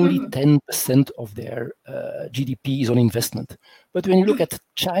 Only 10% of their GDP is on investment. But when you look at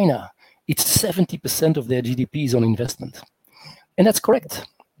China, it's 70% of their GDP is on investment. And that's correct.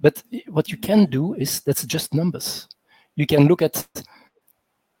 But what you can do is, that's just numbers. You can look at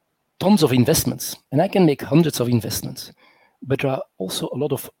tons of investments, and I can make hundreds of investments. But there are also a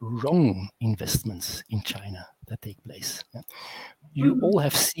lot of wrong investments in China that take place. You all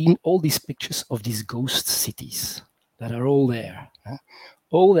have seen all these pictures of these ghost cities that are all there.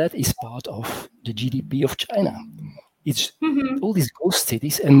 All that is part of the GDP of China. It's all these ghost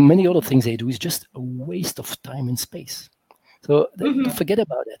cities and many other things they do is just a waste of time and space. So forget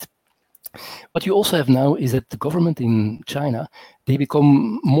about it. What you also have now is that the government in China, they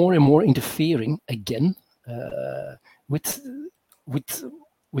become more and more interfering again with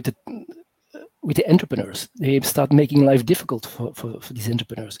the entrepreneurs. They start making life difficult for these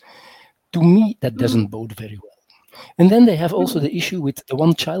entrepreneurs. To me, that doesn't bode very well. And then they have also the issue with the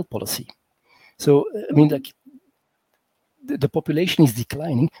one-child policy. So, I mean, like, the population is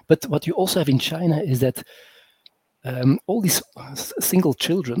declining, but what you also have in China is that all these single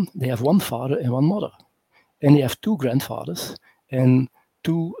children, they have one father and one mother. And they have 2 grandfathers and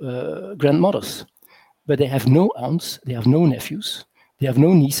 2 grandmothers. But they have no aunts, they have no nephews, they have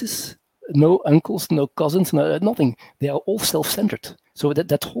no nieces, no uncles, no cousins, nothing. They are all self-centered. So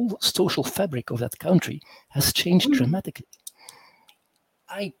that whole social fabric of that country has changed dramatically.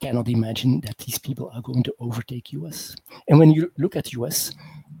 I cannot imagine that these people are going to overtake US. And when you look at US,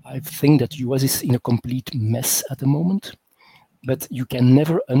 I think that US is in a complete mess at the moment. But you can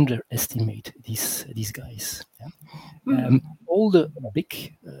never underestimate these guys. All the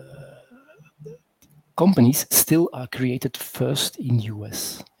big companies still are created first in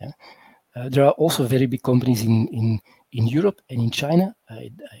US. There are also very big companies in Europe and in China.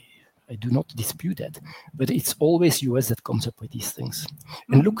 I do not dispute that, but it's always US that comes up with these things.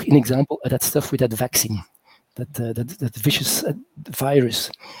 And look, in example, at that stuff with that vaccine, that vicious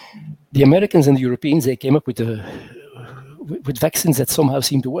virus. The Americans and the Europeans, they came up with vaccines that somehow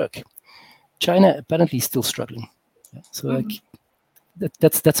seem to work. China apparently is still struggling. So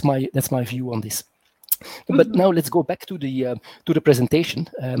that's my view on this. But now let's go back to the presentation,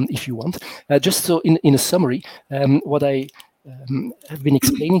 if you want. Just so in a summary, what I have been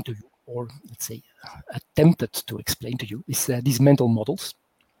explaining to you, or let's say attempted to explain to you, is these mental models.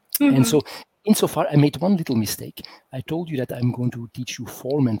 And so insofar, I made one little mistake. I told you that I'm going to teach you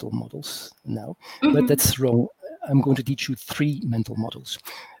 4 mental models now, but that's wrong. I'm going to teach you 3 mental models.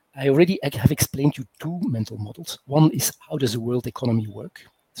 I have explained to you 2 mental models. One is, how does the world economy work?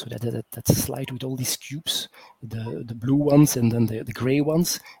 So that slide with all these cubes, the blue ones and then the gray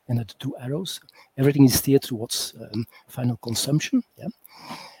ones, and the 2 arrows. Everything is steered towards final consumption.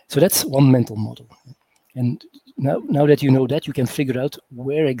 So that's one mental model. And now that you know that, you can figure out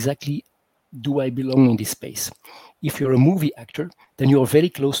where exactly do I belong in this space? If you're a movie actor, then you're very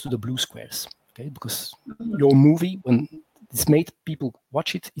close to the blue squares, okay? Because your movie, when it's made, people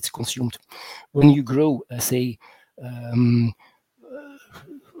watch it, it's consumed. When you grow, say,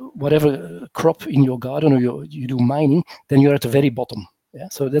 whatever crop in your garden, or you do mining, then you're at the very bottom. Yeah,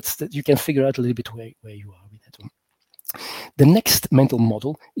 so that's that. You can figure out a little bit where you are with that one. The next mental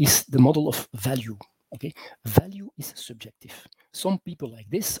model is the model of value. Okay, value is subjective. Some people like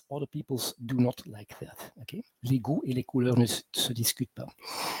this, other people do not like that. Okay, les goûts et les couleurs ne se discutent pas.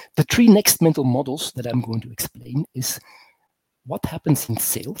 The three next mental models that I'm going to explain is what happens in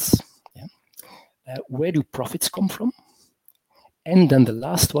sales. Yeah? Where do profits come from? And then the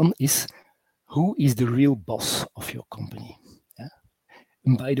last one is who is the real boss of your company. Yeah?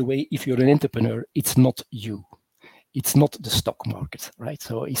 And by the way, if you're an entrepreneur, it's not you. It's not the stock market, right?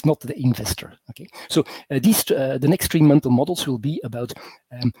 So it's not the investor. Okay. So the next three mental models will be about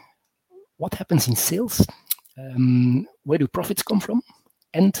what happens in sales, where do profits come from,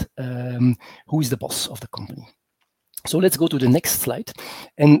 and who is the boss of the company. So let's go to the next slide.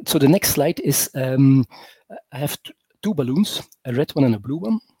 And so the next slide is I have two balloons, a red one and a blue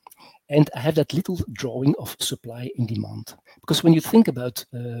one. And I have that little drawing of supply and demand. Because when you think about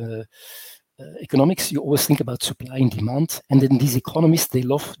economics, you always think about supply and demand. And then these economists, they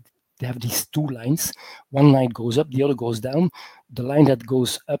have these two lines. One line goes up, the other goes down. The line that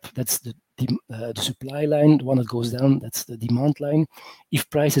goes up, that's the supply line. The one that goes down, that's the demand line. If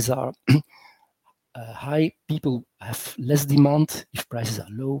prices are high, people have less demand. If prices are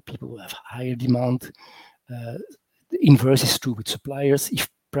low, people will have higher demand. The inverse is true with suppliers. If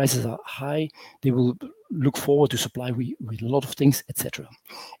prices are high, they will look forward to supply with a lot of things, etc.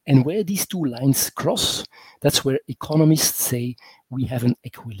 And where these two lines cross, that's where economists say we have an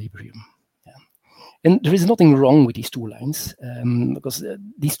equilibrium. Yeah. And there is nothing wrong with these two lines, because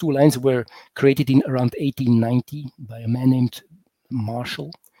these two lines were created in around 1890 by a man named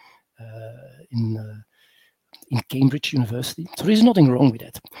Marshall in Cambridge University. So there is nothing wrong with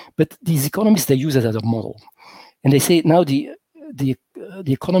that. But these economists, they use it as a model. And they say now the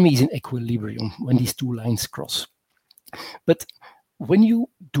economy is in equilibrium when these two lines cross. But when you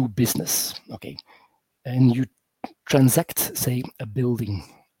do business, okay, and you transact, say, a building,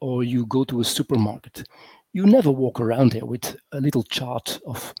 or you go to a supermarket, you never walk around there with a little chart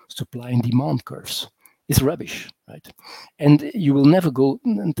of supply and demand curves. It's rubbish, right? And you will never go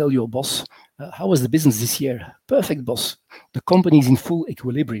and tell your boss, how was the business this year? Perfect, boss. The company is in full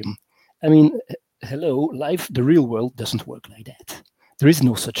equilibrium. I mean, hello, life, the real world doesn't work like that. There is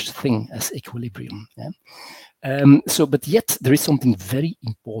no such thing as equilibrium. Yeah? But yet there is something very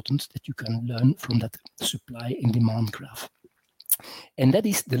important that you can learn from that supply and demand graph. And that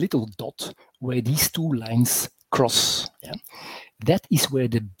is the little dot where these two lines cross. Yeah? That is where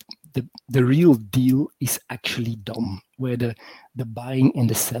the real deal is actually done, where the buying and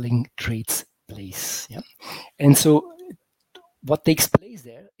the selling trades place. Yeah? And so what takes place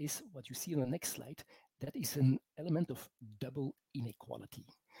there is what you see on the next slide. That is an element of double inequality.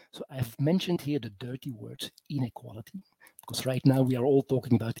 So I've mentioned here the dirty word inequality, because right now we are all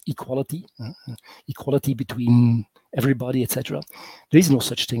talking about equality, equality between everybody, etc. There is no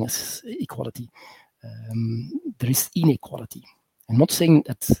such thing as equality. There is inequality. I'm not saying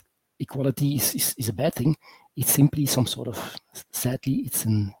that equality is a bad thing. It's simply some sort of, sadly, it's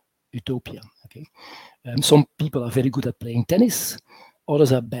an utopia. Okay, some people are very good at playing tennis,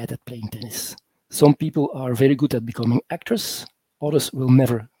 others are bad at playing tennis. Some people are very good at becoming actors, others will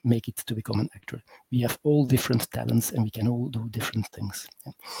never make it to become an actor. We have all different talents and we can all do different things.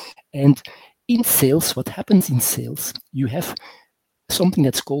 And in sales, what happens in sales, you have something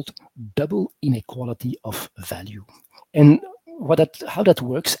that's called double inequality of value. And how that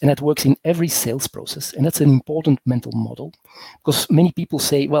works, and that works in every sales process, and that's an important mental model, because many people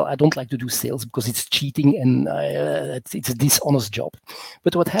say, well, I don't like to do sales because it's cheating and it's a dishonest job.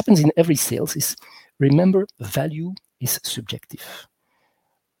 But what happens in every sales is, remember, value is subjective.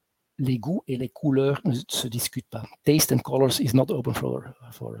 Les goûts et les couleurs ne se discutent pas. Taste and colors is not open for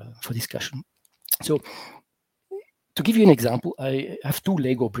discussion. So, to give you an example, I have two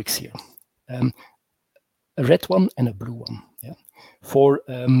Lego bricks here. A red one and a blue one. Yeah. For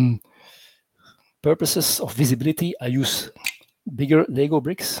purposes of visibility, I use bigger Lego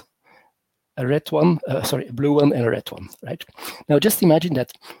bricks, a blue one and a red one, right? Now just imagine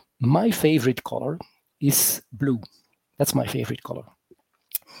that my favorite color is blue. That's my favorite color.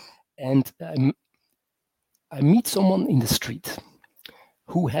 And I meet someone in the street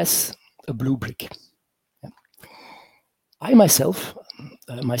who has a blue brick. Yeah. I myself,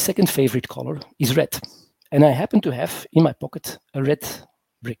 my second favorite color is red. And I happen to have in my pocket a red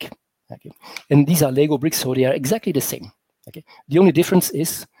brick. Okay, and these are Lego bricks, so they are exactly the same. Okay, the only difference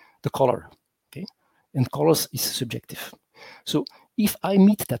is the color. Okay, and colors is subjective. So if I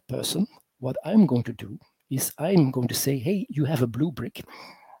meet that person, what I'm going to do is I'm going to say, hey, you have a blue brick.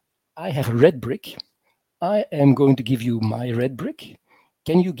 I have a red brick. I am going to give you my red brick.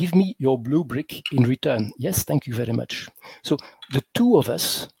 Can you give me your blue brick in return? Yes, thank you very much. So the two of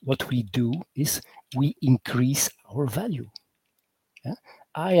us, what we do is we increase our value. Yeah?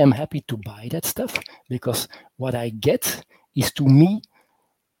 I am happy to buy that stuff because what I get is to me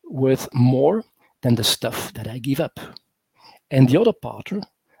worth more than the stuff that I give up. And the other partner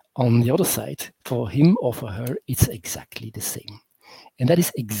on the other side, for him or for her, it's exactly the same. And that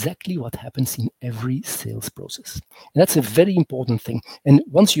is exactly what happens in every sales process. And that's a very important thing. And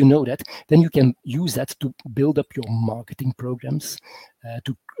once you know that, then you can use that to build up your marketing programs,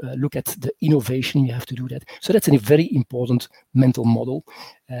 to look at the innovation you have to do that. So that's a very important mental model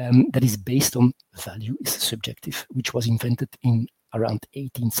that is based on value is subjective, which was invented in around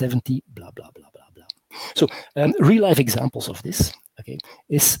 1870, blah, blah, blah, blah, blah. So real life examples of this, okay,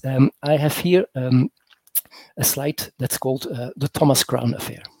 is I have here a slide that's called the Thomas Crown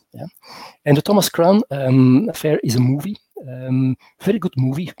Affair. Yeah? And the Thomas Crown Affair is a movie, very good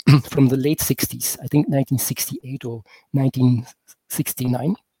movie from the late 60s, I think 1968 or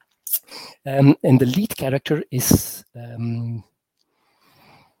 1969. And the lead character is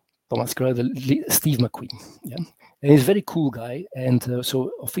Thomas Crown, Steve McQueen. Yeah? And he's a very cool guy. And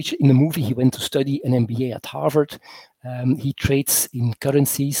so in the movie, he went to study an MBA at Harvard. He trades in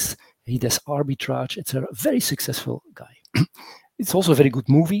currencies. He does arbitrage. It's a very successful guy. It's also a very good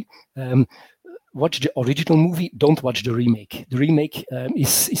movie. Watch the original movie. Don't watch the remake. The remake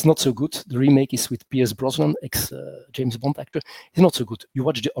is not so good. The remake is with Pierce Brosnan, ex-James Bond actor. It's not so good. You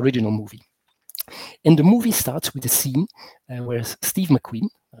watch the original movie. And the movie starts with a scene where Steve McQueen,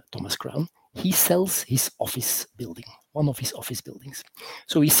 Thomas Crown, he sells his office building, one of his office buildings.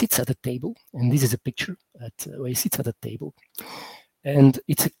 So he sits at a table, and this is a picture where he sits at a table. And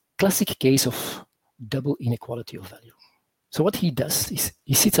it's a classic case of double inequality of value. So what he does is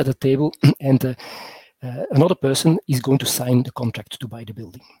he sits at a table and another person is going to sign the contract to buy the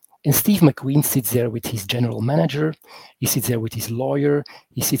building. And Steve McQueen sits there with his general manager, he sits there with his lawyer,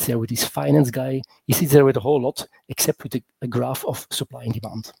 he sits there with his finance guy, he sits there with a whole lot, except with a graph of supply and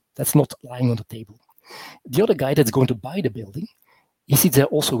demand. That's not lying on the table. The other guy that's going to buy the building, he sits there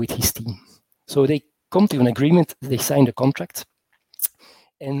also with his team. So they come to an agreement, they sign the contract,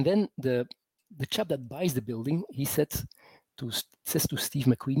 and then the chap that buys the building, he says to Steve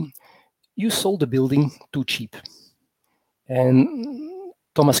McQueen, you sold the building too cheap. And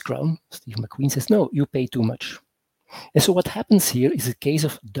Thomas Crown, Steve McQueen, says, no, you pay too much. And so what happens here is a case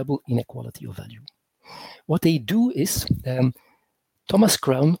of double inequality of value. What they do is Thomas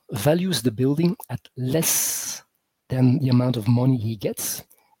Crown values the building at less than the amount of money he gets.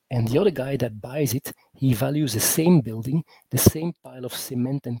 And the other guy that buys it, he values the same building, the same pile of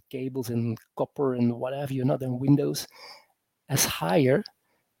cement and cables and copper and whatever, and windows, as higher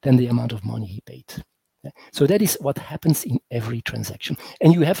than the amount of money he paid. So that is what happens in every transaction.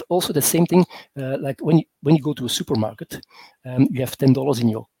 And you have also the same thing, like when you go to a supermarket, you have $10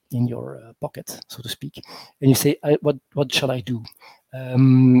 in your pocket, so to speak, and you say, what shall I do? I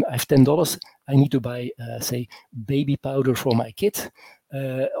have $10. I need to buy, say, baby powder for my kid,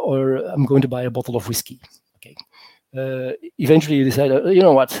 or I'm going to buy a bottle of whiskey. Okay. Eventually, you decide, you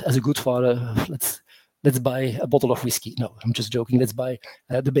know what? As a good father, let's buy a bottle of whiskey. No, I'm just joking. Let's buy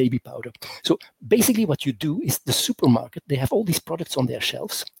the baby powder. So basically what you do is the supermarket, they have all these products on their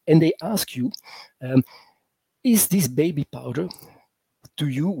shelves and they ask you, is this baby powder to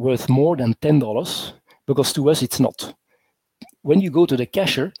you worth more than $10? Because to us, it's not. When you go to the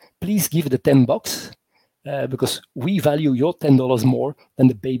cashier, please give the $10 because we value your $10 more than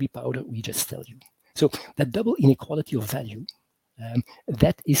the baby powder we just tell you. So that double inequality of value,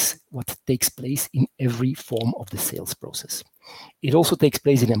 that is what takes place in every form of the sales process. It also takes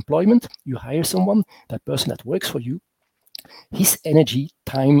place in employment. You hire someone, that person that works for you, his energy,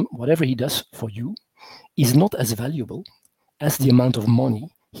 time, whatever he does for you is not as valuable as the amount of money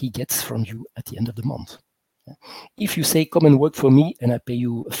he gets from you at the end of the month. If you say, come and work for me and I pay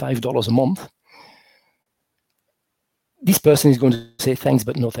you $5 a month, this person is going to say, thanks,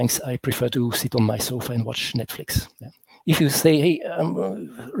 but no thanks. I prefer to sit on my sofa and watch Netflix. If you say, hey,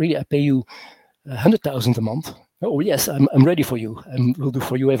 really, I pay you $100,000 a month. Oh, yes, I'm ready for you. I will do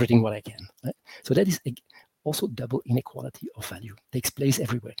for you everything what I can. Right? So that is also double inequality of value. It takes place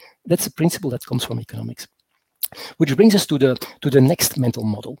everywhere. That's a principle that comes from economics. Which brings us to the next mental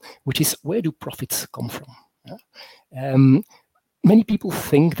model, which is where do profits come from? many people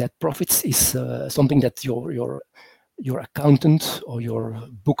think that profits is something that your accountant or your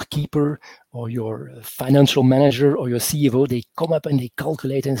bookkeeper or your financial manager or your CFO, they come up and they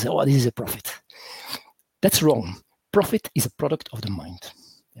calculate and say, oh, this is a profit. That's wrong. Profit is a product of the mind.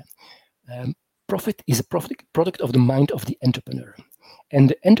 Yeah. Profit is a product of the mind of the entrepreneur. And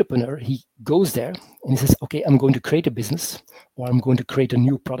the entrepreneur, he goes there and he says, okay, I'm going to create a business or I'm going to create a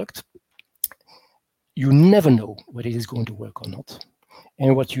new product. You never know whether it is going to work or not.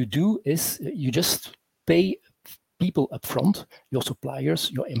 And what you do is you just pay people up front, your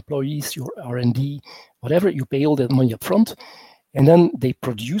suppliers, your employees, your R&D, whatever, you pay all that money up front. And then they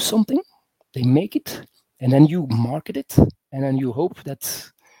produce something, they make it, and then you market it, and then you hope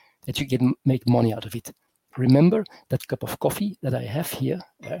that you can make money out of it. Remember that cup of coffee that I have here.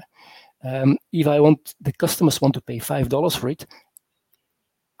 If the customers want to pay $5 for it,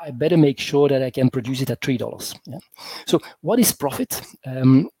 I better make sure that I can produce it at $3. Yeah? So what is profit?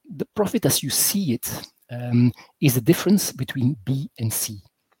 The profit as you see it is the difference between B and C.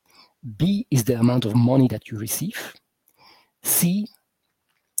 B is the amount of money that you receive. C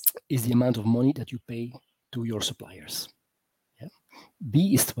is the amount of money that you pay to your suppliers. Yeah?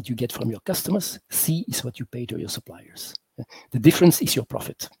 B is what you get from your customers. C is what you pay to your suppliers. Yeah? The difference is your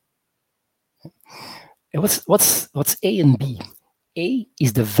profit. Yeah? And what's A and B? A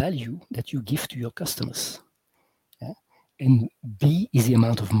is the value that you give to your customers. Yeah? And B is the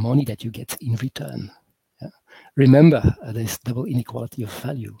amount of money that you get in return. Yeah? Remember, there's double inequality of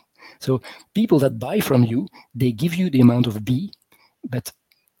value. So people that buy from you, they give you the amount of B, but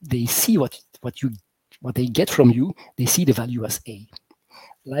they see what they get from you, they see the value as A.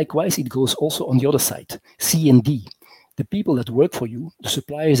 Likewise, it goes also on the other side, C and D. The people that work for you, the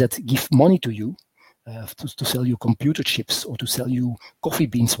suppliers that give money to you, to sell you computer chips or to sell you coffee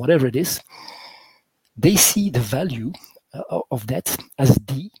beans, whatever it is, they see the value of that as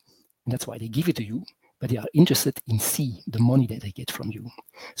D, and that's why they give it to you, but they are interested in C, the money that they get from you.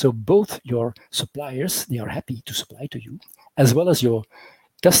 So both your suppliers, they are happy to supply to you, as well as your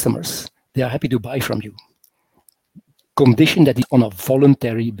customers, they are happy to buy from you. Condition that is on a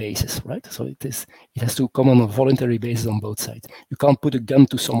voluntary basis, right? So it has to come on a voluntary basis on both sides. You can't put a gun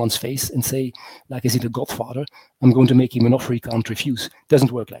to someone's face and say, like is it The Godfather, I'm going to make him an offer he can't refuse. It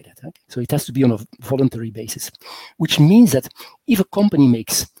doesn't work like that. Okay? So it has to be on a voluntary basis, which means that if a company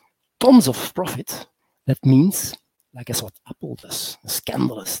makes tons of profit, that means, like I saw what Apple does,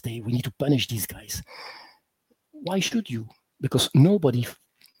 scandalous, we need to punish these guys. Why should you? Because nobody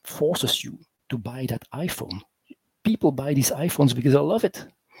forces you to buy that iPhone. People buy these iPhones because they love it.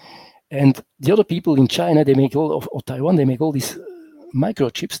 And the other people in China, they make or Taiwan, they make all these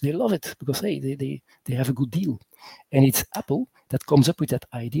microchips. They love it because, hey, they have a good deal. And it's Apple that comes up with that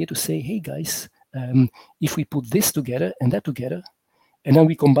idea to say, hey, guys, if we put this together and that together, and then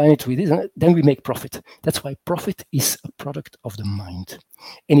we combine it with this, then we make profit. That's why profit is a product of the mind.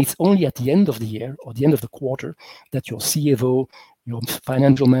 And it's only at the end of the year or the end of the quarter that your CFO, your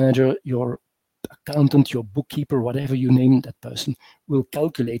financial manager, your accountant, your bookkeeper, whatever you name that person, will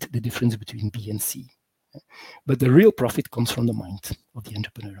calculate the difference between B and C. But the real profit comes from the mind of the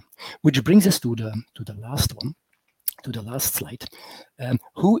entrepreneur, which brings us to the last one, to the last slide.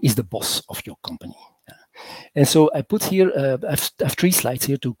 Who is the boss of your company? And so I put here, I have 3 slides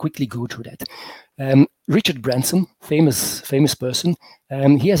here to quickly go through that. Richard Branson, famous person,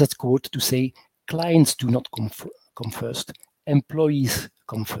 he has a quote to say, clients do not come first, employees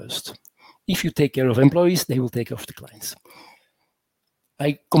come first. If you take care of employees, they will take care of the clients.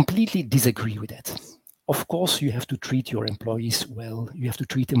 I completely disagree with that. Of course, you have to treat your employees well. You have to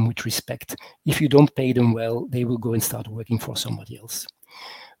treat them with respect. If you don't pay them well, they will go and start working for somebody else.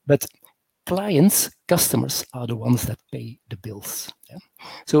 But clients, customers are the ones that pay the bills. Yeah?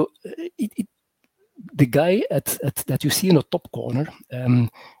 So the guy that you see in the top corner,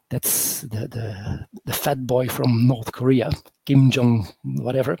 that's the fat boy from North Korea, Kim Jong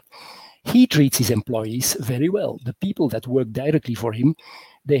whatever. He treats his employees very well. The people that work directly for him,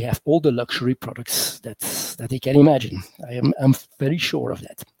 they have all the luxury products that they can imagine. I'm very sure of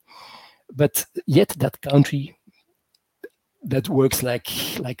that. But yet that country that works like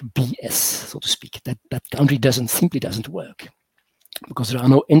BS, so to speak, that country simply doesn't work because there are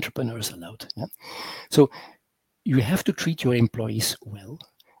no entrepreneurs allowed. Yeah? So you have to treat your employees well,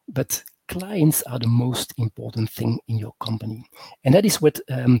 but clients are the most important thing in your company. And that is what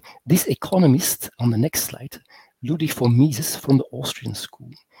this economist on the next slide, Ludwig von Mises from the Austrian school,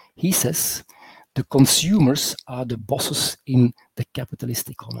 he says the consumers are the bosses in the capitalist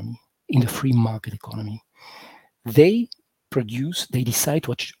economy, in the free market economy. They produce, they decide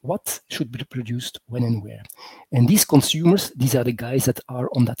what should be produced when and where. And these consumers, these are the guys that are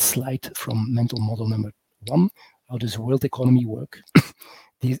on that slide from mental model number 1. How does world economy work?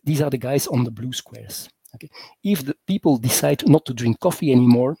 These are the guys on the blue squares. Okay. If the people decide not to drink coffee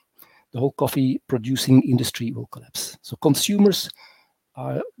anymore, the whole coffee producing industry will collapse. So consumers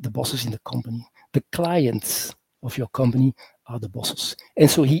are the bosses in the company. The clients of your company are the bosses. And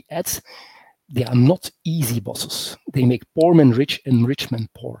so he adds, they are not easy bosses. They make poor men rich and rich men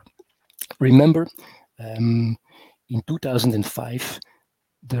poor. Remember, in 2005,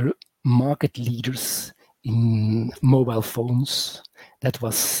 the market leaders in mobile phones, that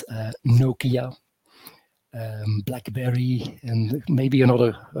was Nokia, BlackBerry, and maybe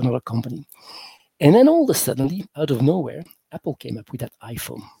another company. And then all of a sudden, out of nowhere, Apple came up with that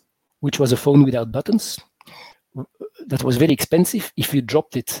iPhone, which was a phone without buttons. That was very expensive. If you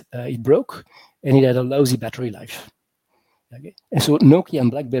dropped it, it broke, and it had a lousy battery life. Okay? And so Nokia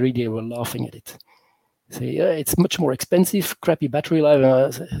and BlackBerry, they were laughing at it. Say, it's much more expensive, crappy battery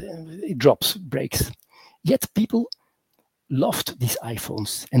life, it drops, breaks. Yet people loved these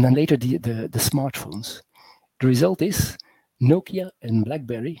iPhones, and then later the smartphones. The result is Nokia and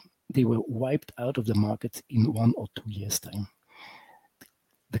BlackBerry, they were wiped out of the market in 1 or 2 years' time.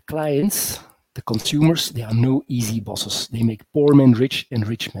 The clients, the consumers, they are no easy bosses. They make poor men rich and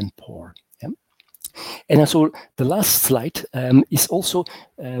rich men poor. Yeah? And so the last slide is also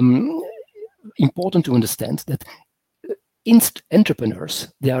important to understand that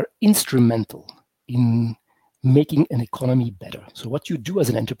entrepreneurs, they are instrumental in making an economy better. So what you do as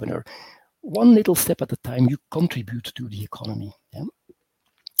an entrepreneur, one little step at a time, you contribute to the economy. Yeah?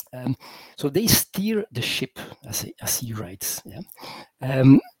 So they steer the ship, as he writes.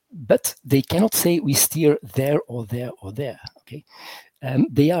 Yeah? But they cannot say we steer there or there or there. Okay,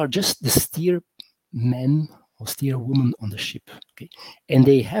 they are just the steerman or steerwoman on the ship. Okay, and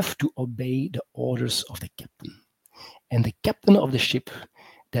they have to obey the orders of the captain. And the captain of the ship,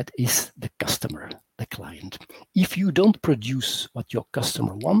 that is the customer, the client. If you don't produce what your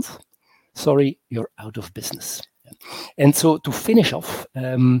customer wants, sorry, you're out of business. And so to finish off,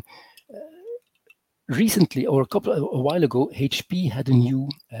 recently, or a while ago, HP had a new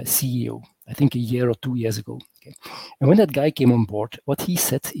CEO, I think a year or 2 years ago. Okay? And when that guy came on board, what he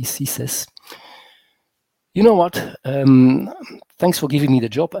said is, he says, you know what, thanks for giving me the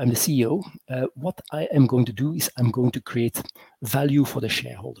job, I'm the CEO. What I am going to do is I'm going to create value for the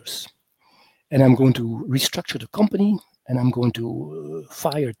shareholders. And I'm going to restructure the company, and I'm going to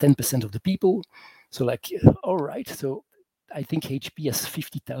fire 10% of the people. So like, all right, so I think HP has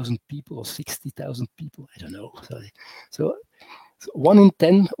 50,000 people or 60,000 people. I don't know. So 1 in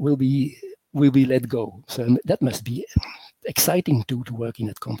 10 will be let go. So that must be exciting to work in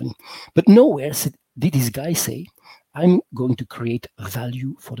that company. But nowhere did this guy say, I'm going to create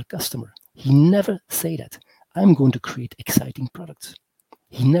value for the customer. He never said that. I'm going to create exciting products.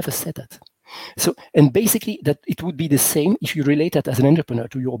 He never said that. So, and basically that it would be the same if you relate that as an entrepreneur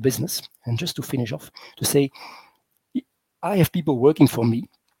to your business. And just to finish off, to say, I have people working for me,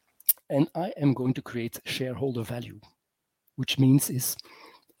 and I am going to create shareholder value, which means is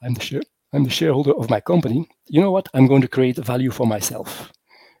I'm the shareholder of my company. You know what? I'm going to create value for myself.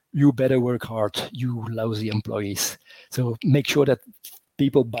 You better work hard, you lousy employees. So make sure that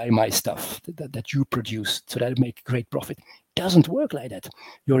people buy my stuff that you produce, so that I make great profit. It doesn't work like that.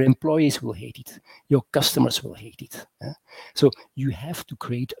 Your employees will hate it. Your customers will hate it. So you have to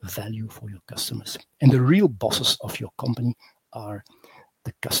create value for your customers. And the real bosses of your company are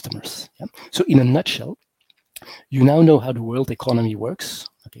the customers. Yeah? So in a nutshell, you now know how the world economy works.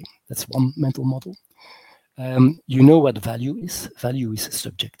 Okay, that's one mental model. You know what value is. Value is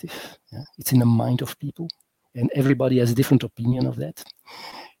subjective. Yeah? It's in the mind of people, and everybody has a different opinion of that.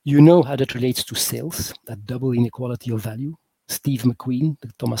 You know how that relates to sales, that double inequality of value. Steve McQueen,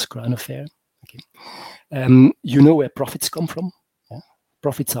 the Thomas Crown affair. Okay. You know where profits come from. Yeah?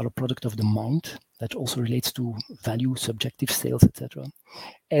 Profits are a product of the mind. That also relates to value, subjective sales, etc.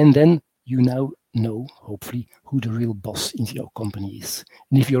 And then you now know, hopefully, who the real boss in your company is.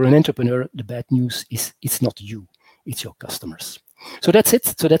 And if you're an entrepreneur, the bad news is it's not you, it's your customers. So that's it.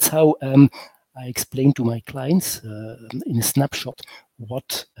 So that's how I explain to my clients in a snapshot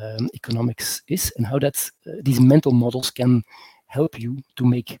what economics is and how these mental models can help you to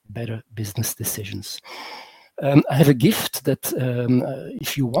make better business decisions. I have a gift that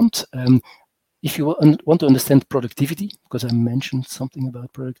if you want, if you want to understand productivity, because I mentioned something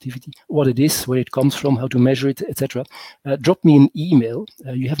about productivity, what it is, where it comes from, how to measure it, etc., drop me an email.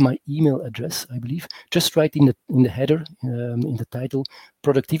 You have my email address, I believe. Just write in the header, in the title,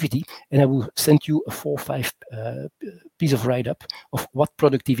 productivity, and I will send you a 4 or 5 piece of write-up of what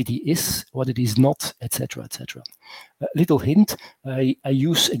productivity is, what it is not, etc., etc. Little hint: I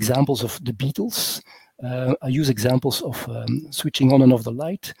use examples of the Beatles. I use examples of switching on and off the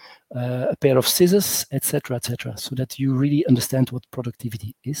light, a pair of scissors, etc., etc., so that you really understand what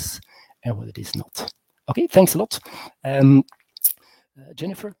productivity is and what it is not. Okay, thanks a lot.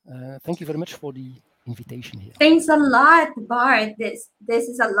 Jennifer, thank you very much for the invitation here. Thanks a lot, Bart. This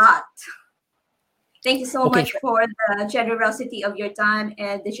is a lot. Thank you so much for the generosity of your time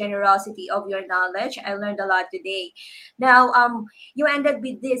and the generosity of your knowledge. I learned a lot today. Now, you ended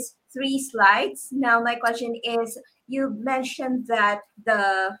with these 3 slides. Now, my question is, you mentioned that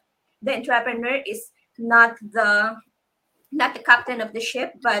the entrepreneur is not the captain of the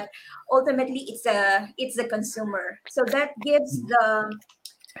ship, but ultimately it's the consumer. So that gives the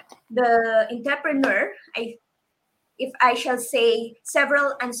entrepreneur, if I shall say,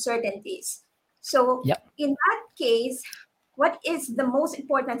 several uncertainties. So in that case, what is the most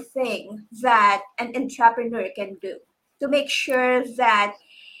important thing that an entrepreneur can do to make sure that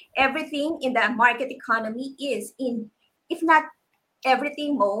everything in the market economy is in, if not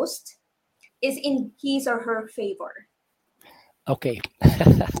everything, most, is in his or her favor? Okay.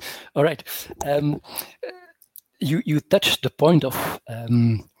 All right. You touched the point of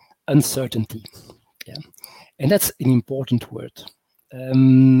uncertainty. Yeah. And that's an important word.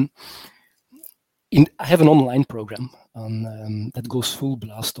 I have an online program that goes full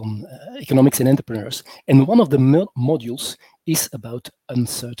blast on economics and entrepreneurs. And one of the modules is about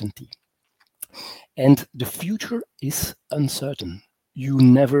uncertainty. And the future is uncertain. You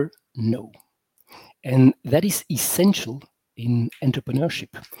never know. And that is essential in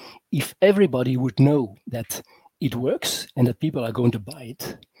entrepreneurship. If everybody would know that it works and that people are going to buy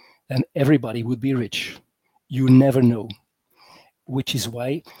it, then everybody would be rich. You never know. Which is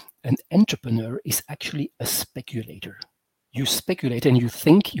why an entrepreneur is actually a speculator. You speculate and you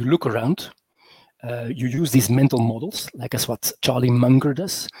think, you look around, you use these mental models, like as what Charlie Munger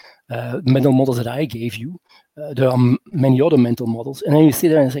does, mental models that I gave you. There are many other mental models. And then you sit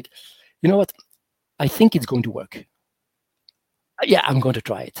there and it's like, you know what? I think it's going to work. Yeah, I'm going to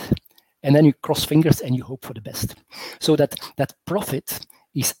try it. And then you cross fingers and you hope for the best. So that profit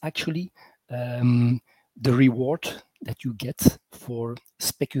is actually the reward that you get for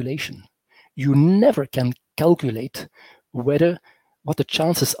speculation. You never can calculate what the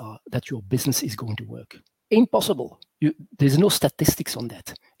chances are that your business is going to work. Impossible. There's no statistics on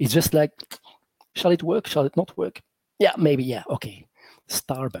that. It's just like, shall it work? Shall it not work? Yeah, maybe, yeah, okay.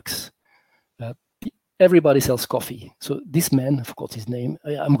 Starbucks. Everybody sells coffee. So this man, I forgot his name,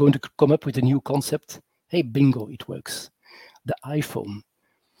 I'm going to come up with a new concept. Hey, bingo, it works. The iPhone.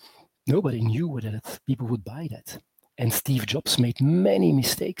 Nobody knew whether people would buy that. And Steve Jobs made many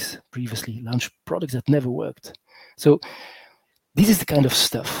mistakes previously, launched products that never worked. So this is the kind of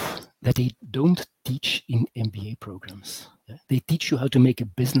stuff that they don't teach in MBA programs. They teach you how to make a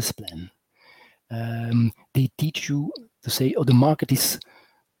business plan. They teach you to say, oh, the market is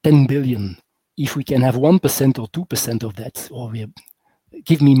 10 billion. If we can have 1% or 2% of that, or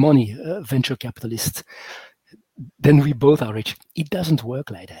give me money, venture capitalist, then we both are rich. It doesn't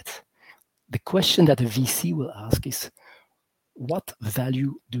work like that. The question that a VC will ask is, what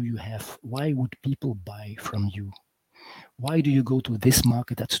value do you have? Why would people buy from you? Why do you go to this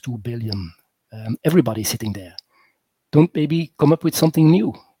market that's 2 billion? Everybody's sitting there. Don't maybe come up with something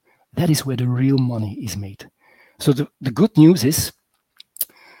new. That is where the real money is made. So the good news is,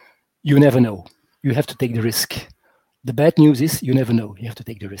 you never know. You have to take the risk. The bad news is, you never know. You have to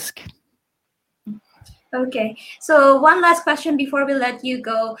take the risk. Okay. So one last question before we let you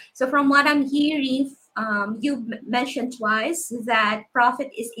go. So from what I'm hearing, you mentioned twice that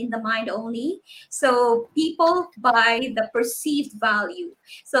profit is in the mind only. So people buy the perceived value.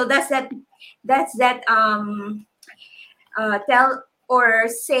 So tell or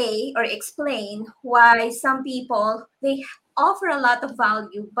say or explain why some people, they offer a lot of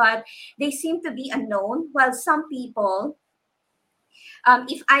value, but they seem to be unknown, while some people,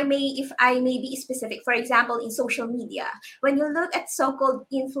 if I may be specific, for example, in social media, when you look at so-called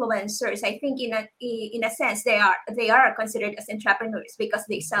influencers, I think in a sense they are considered as entrepreneurs because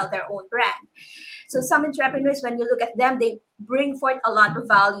they sell their own brand. So some entrepreneurs, when you look at them, they bring forth a lot of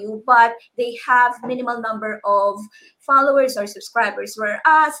value, but they have minimal number of followers or subscribers.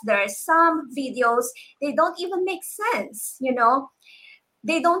 Whereas there are some videos, they don't even make sense,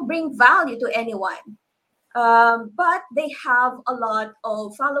 they don't bring value to anyone. But they have a lot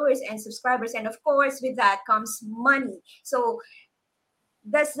of followers and subscribers, and of course with that comes money. So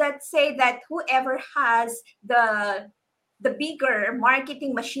does that say that whoever has the bigger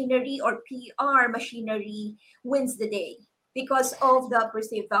marketing machinery or PR machinery wins the day because of the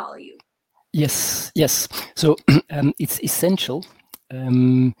perceived value? Yes. So it's essential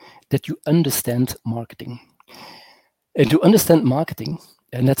that you understand marketing. And to understand marketing,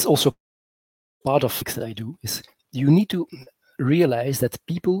 and that's also part of things that I do, is you need to realize that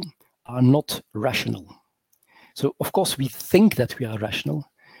people are not rational. So of course we think that we are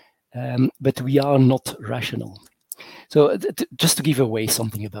rational, but we are not rational. So just to give away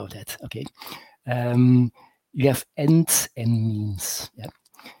something about that, okay? You have ends and means. Yeah?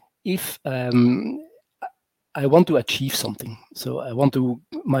 If I want to achieve something, so what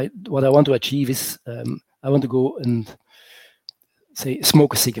I want to achieve is I want to go and say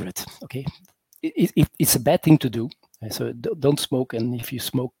smoke a cigarette. Okay, it's a bad thing to do. So don't smoke, and if you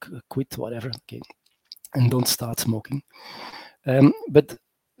smoke, quit, whatever. Okay, and don't start smoking. But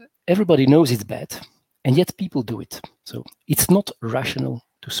everybody knows it's bad, and yet people do it. So it's not rational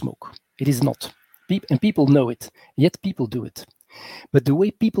to smoke. It is not. And people know it, yet people do it. But the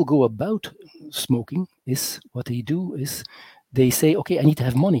way people go about smoking is what they do is they say, okay, I need to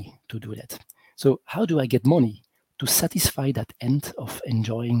have money to do that. So how do I get money to satisfy that end of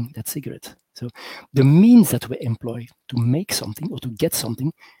enjoying that cigarette? So the means that we employ to make something or to get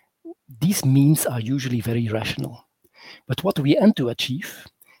something, these means are usually very rational. But what we end to achieve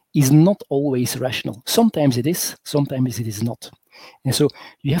is not always rational. Sometimes it is, sometimes it is not. And so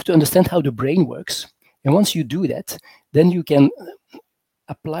you have to understand how the brain works. And once you do that, then you can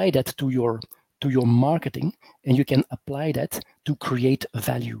apply that to your marketing, and you can apply that to create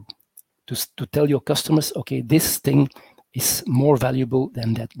value, to tell your customers, okay, this thing is more valuable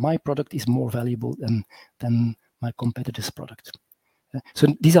than that. My product is more valuable than my competitor's product. So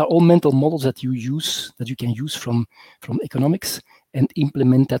these are all mental models that you can use from economics and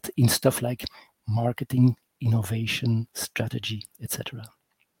implement that in stuff like marketing, innovation, strategy, etc.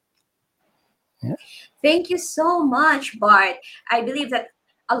 Yeah. Thank you so much, Bart. I believe that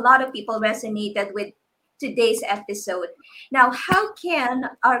a lot of people resonated with today's episode. Now, how can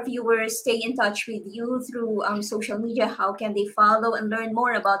our viewers stay in touch with you through social media? How can they follow and learn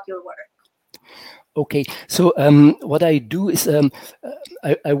more about your work? Okay, so what I do is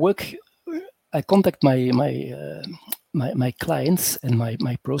I contact my clients and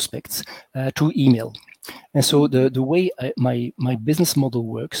my prospects through email. And so the way my business model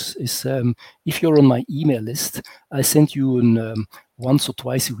works is if you're on my email list, I send you once or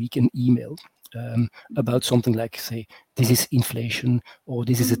twice a week an email about something like, say, this is inflation, or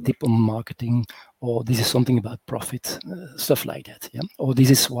this is a tip on marketing, or this is something about profit, stuff like that. Yeah? Or this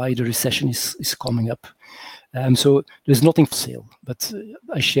is why the recession is coming up. So there's nothing for sale, but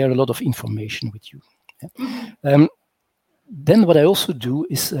I share a lot of information with you. Yeah? Then what I also do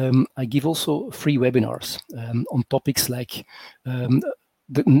is I give also free webinars on topics like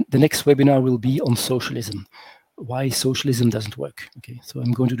the next webinar will be on socialism, why socialism doesn't work. Okay, so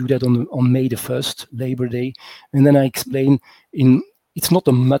I'm going to do that on May the 1st, Labor Day, and then I explain it's not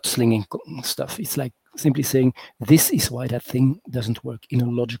a mudslinging stuff. It's like simply saying this is why that thing doesn't work in a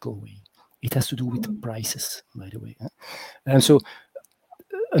logical way. It has to do with prices, by the way. And so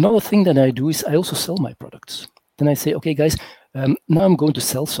another thing that I do is I also sell my products. Then I say, okay, guys, now I'm going to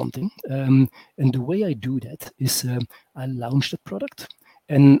sell something. And the way I do that is I launch the product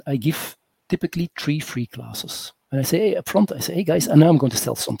and I give typically 3 free classes. And I say, hey, up front, I say, hey, guys, and now I'm going to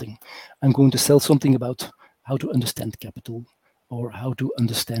sell something. I'm going to sell something about how to understand capital or how to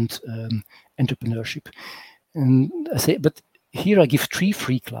understand entrepreneurship. And I say, but here I give 3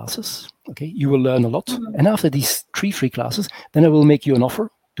 free classes. Okay, you will learn a lot. And after these 3 free classes, then I will make you an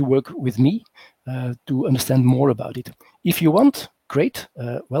offer to work with me to understand more about it. If you want, great,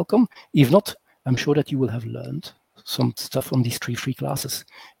 welcome. If not, I'm sure that you will have learned some stuff from these 3 free classes,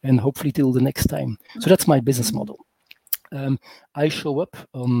 and hopefully till the next time. So that's my business model. I show up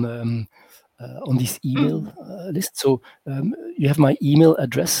on this email list. So you have my email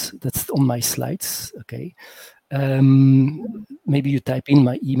address that's on my slides. Okay. Maybe you type in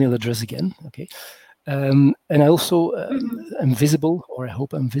my email address again. Okay. And I also am visible, or I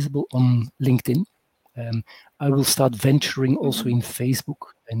hope I'm visible on LinkedIn. I will start venturing also in Facebook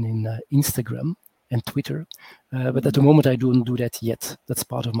and in Instagram and Twitter. But at the moment, I don't do that yet. That's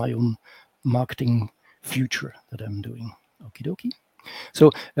part of my own marketing future that I'm doing. Okie dokie.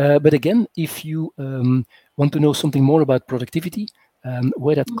 So, but again, if you want to know something more about productivity,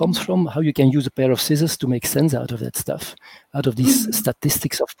 where that comes from, how you can use a pair of scissors to make sense out of that stuff, out of these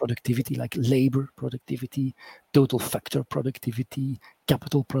statistics of productivity, like labor productivity, total factor productivity,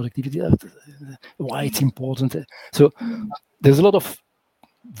 capital productivity, why it's important. So there's a lot of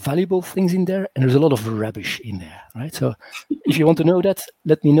valuable things in there, and there's a lot of rubbish in there, right? So if you want to know that,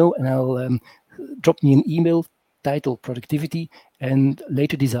 let me know, and I'll drop me an email, title productivity, and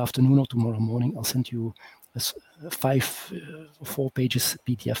later this afternoon or tomorrow morning, I'll send you a 4 pages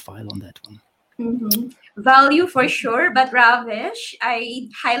PDF file on that one. Value for sure, but Ravish, I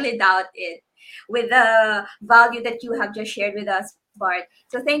highly doubt it with the value that you have just shared with us, Bart.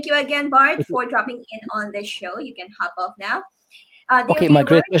 So thank you again, Bart, for dropping in on this show. You can hop off now. Okay, my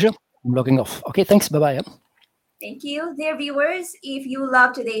great pleasure. I'm logging off. Okay, thanks. Bye-bye. Thank you. Dear viewers, if you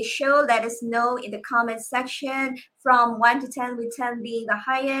love today's show, let us know in the comments section from 1 to 10, with 10 being the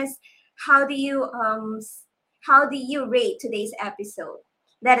highest. How do you rate today's episode?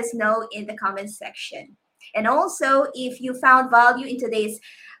 Let us know in the comments section. And also, if you found value in today's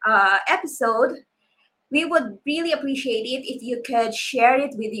episode, we would really appreciate it if you could share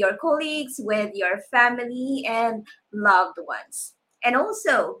it with your colleagues, with your family, and loved ones. And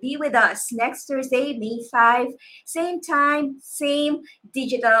also, be with us next Thursday, May 5, same time, same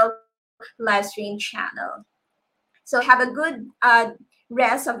digital live stream channel. So have a good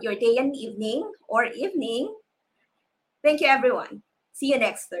rest of your day and evening. Thank you, everyone. See you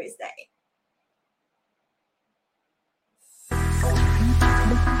next Thursday.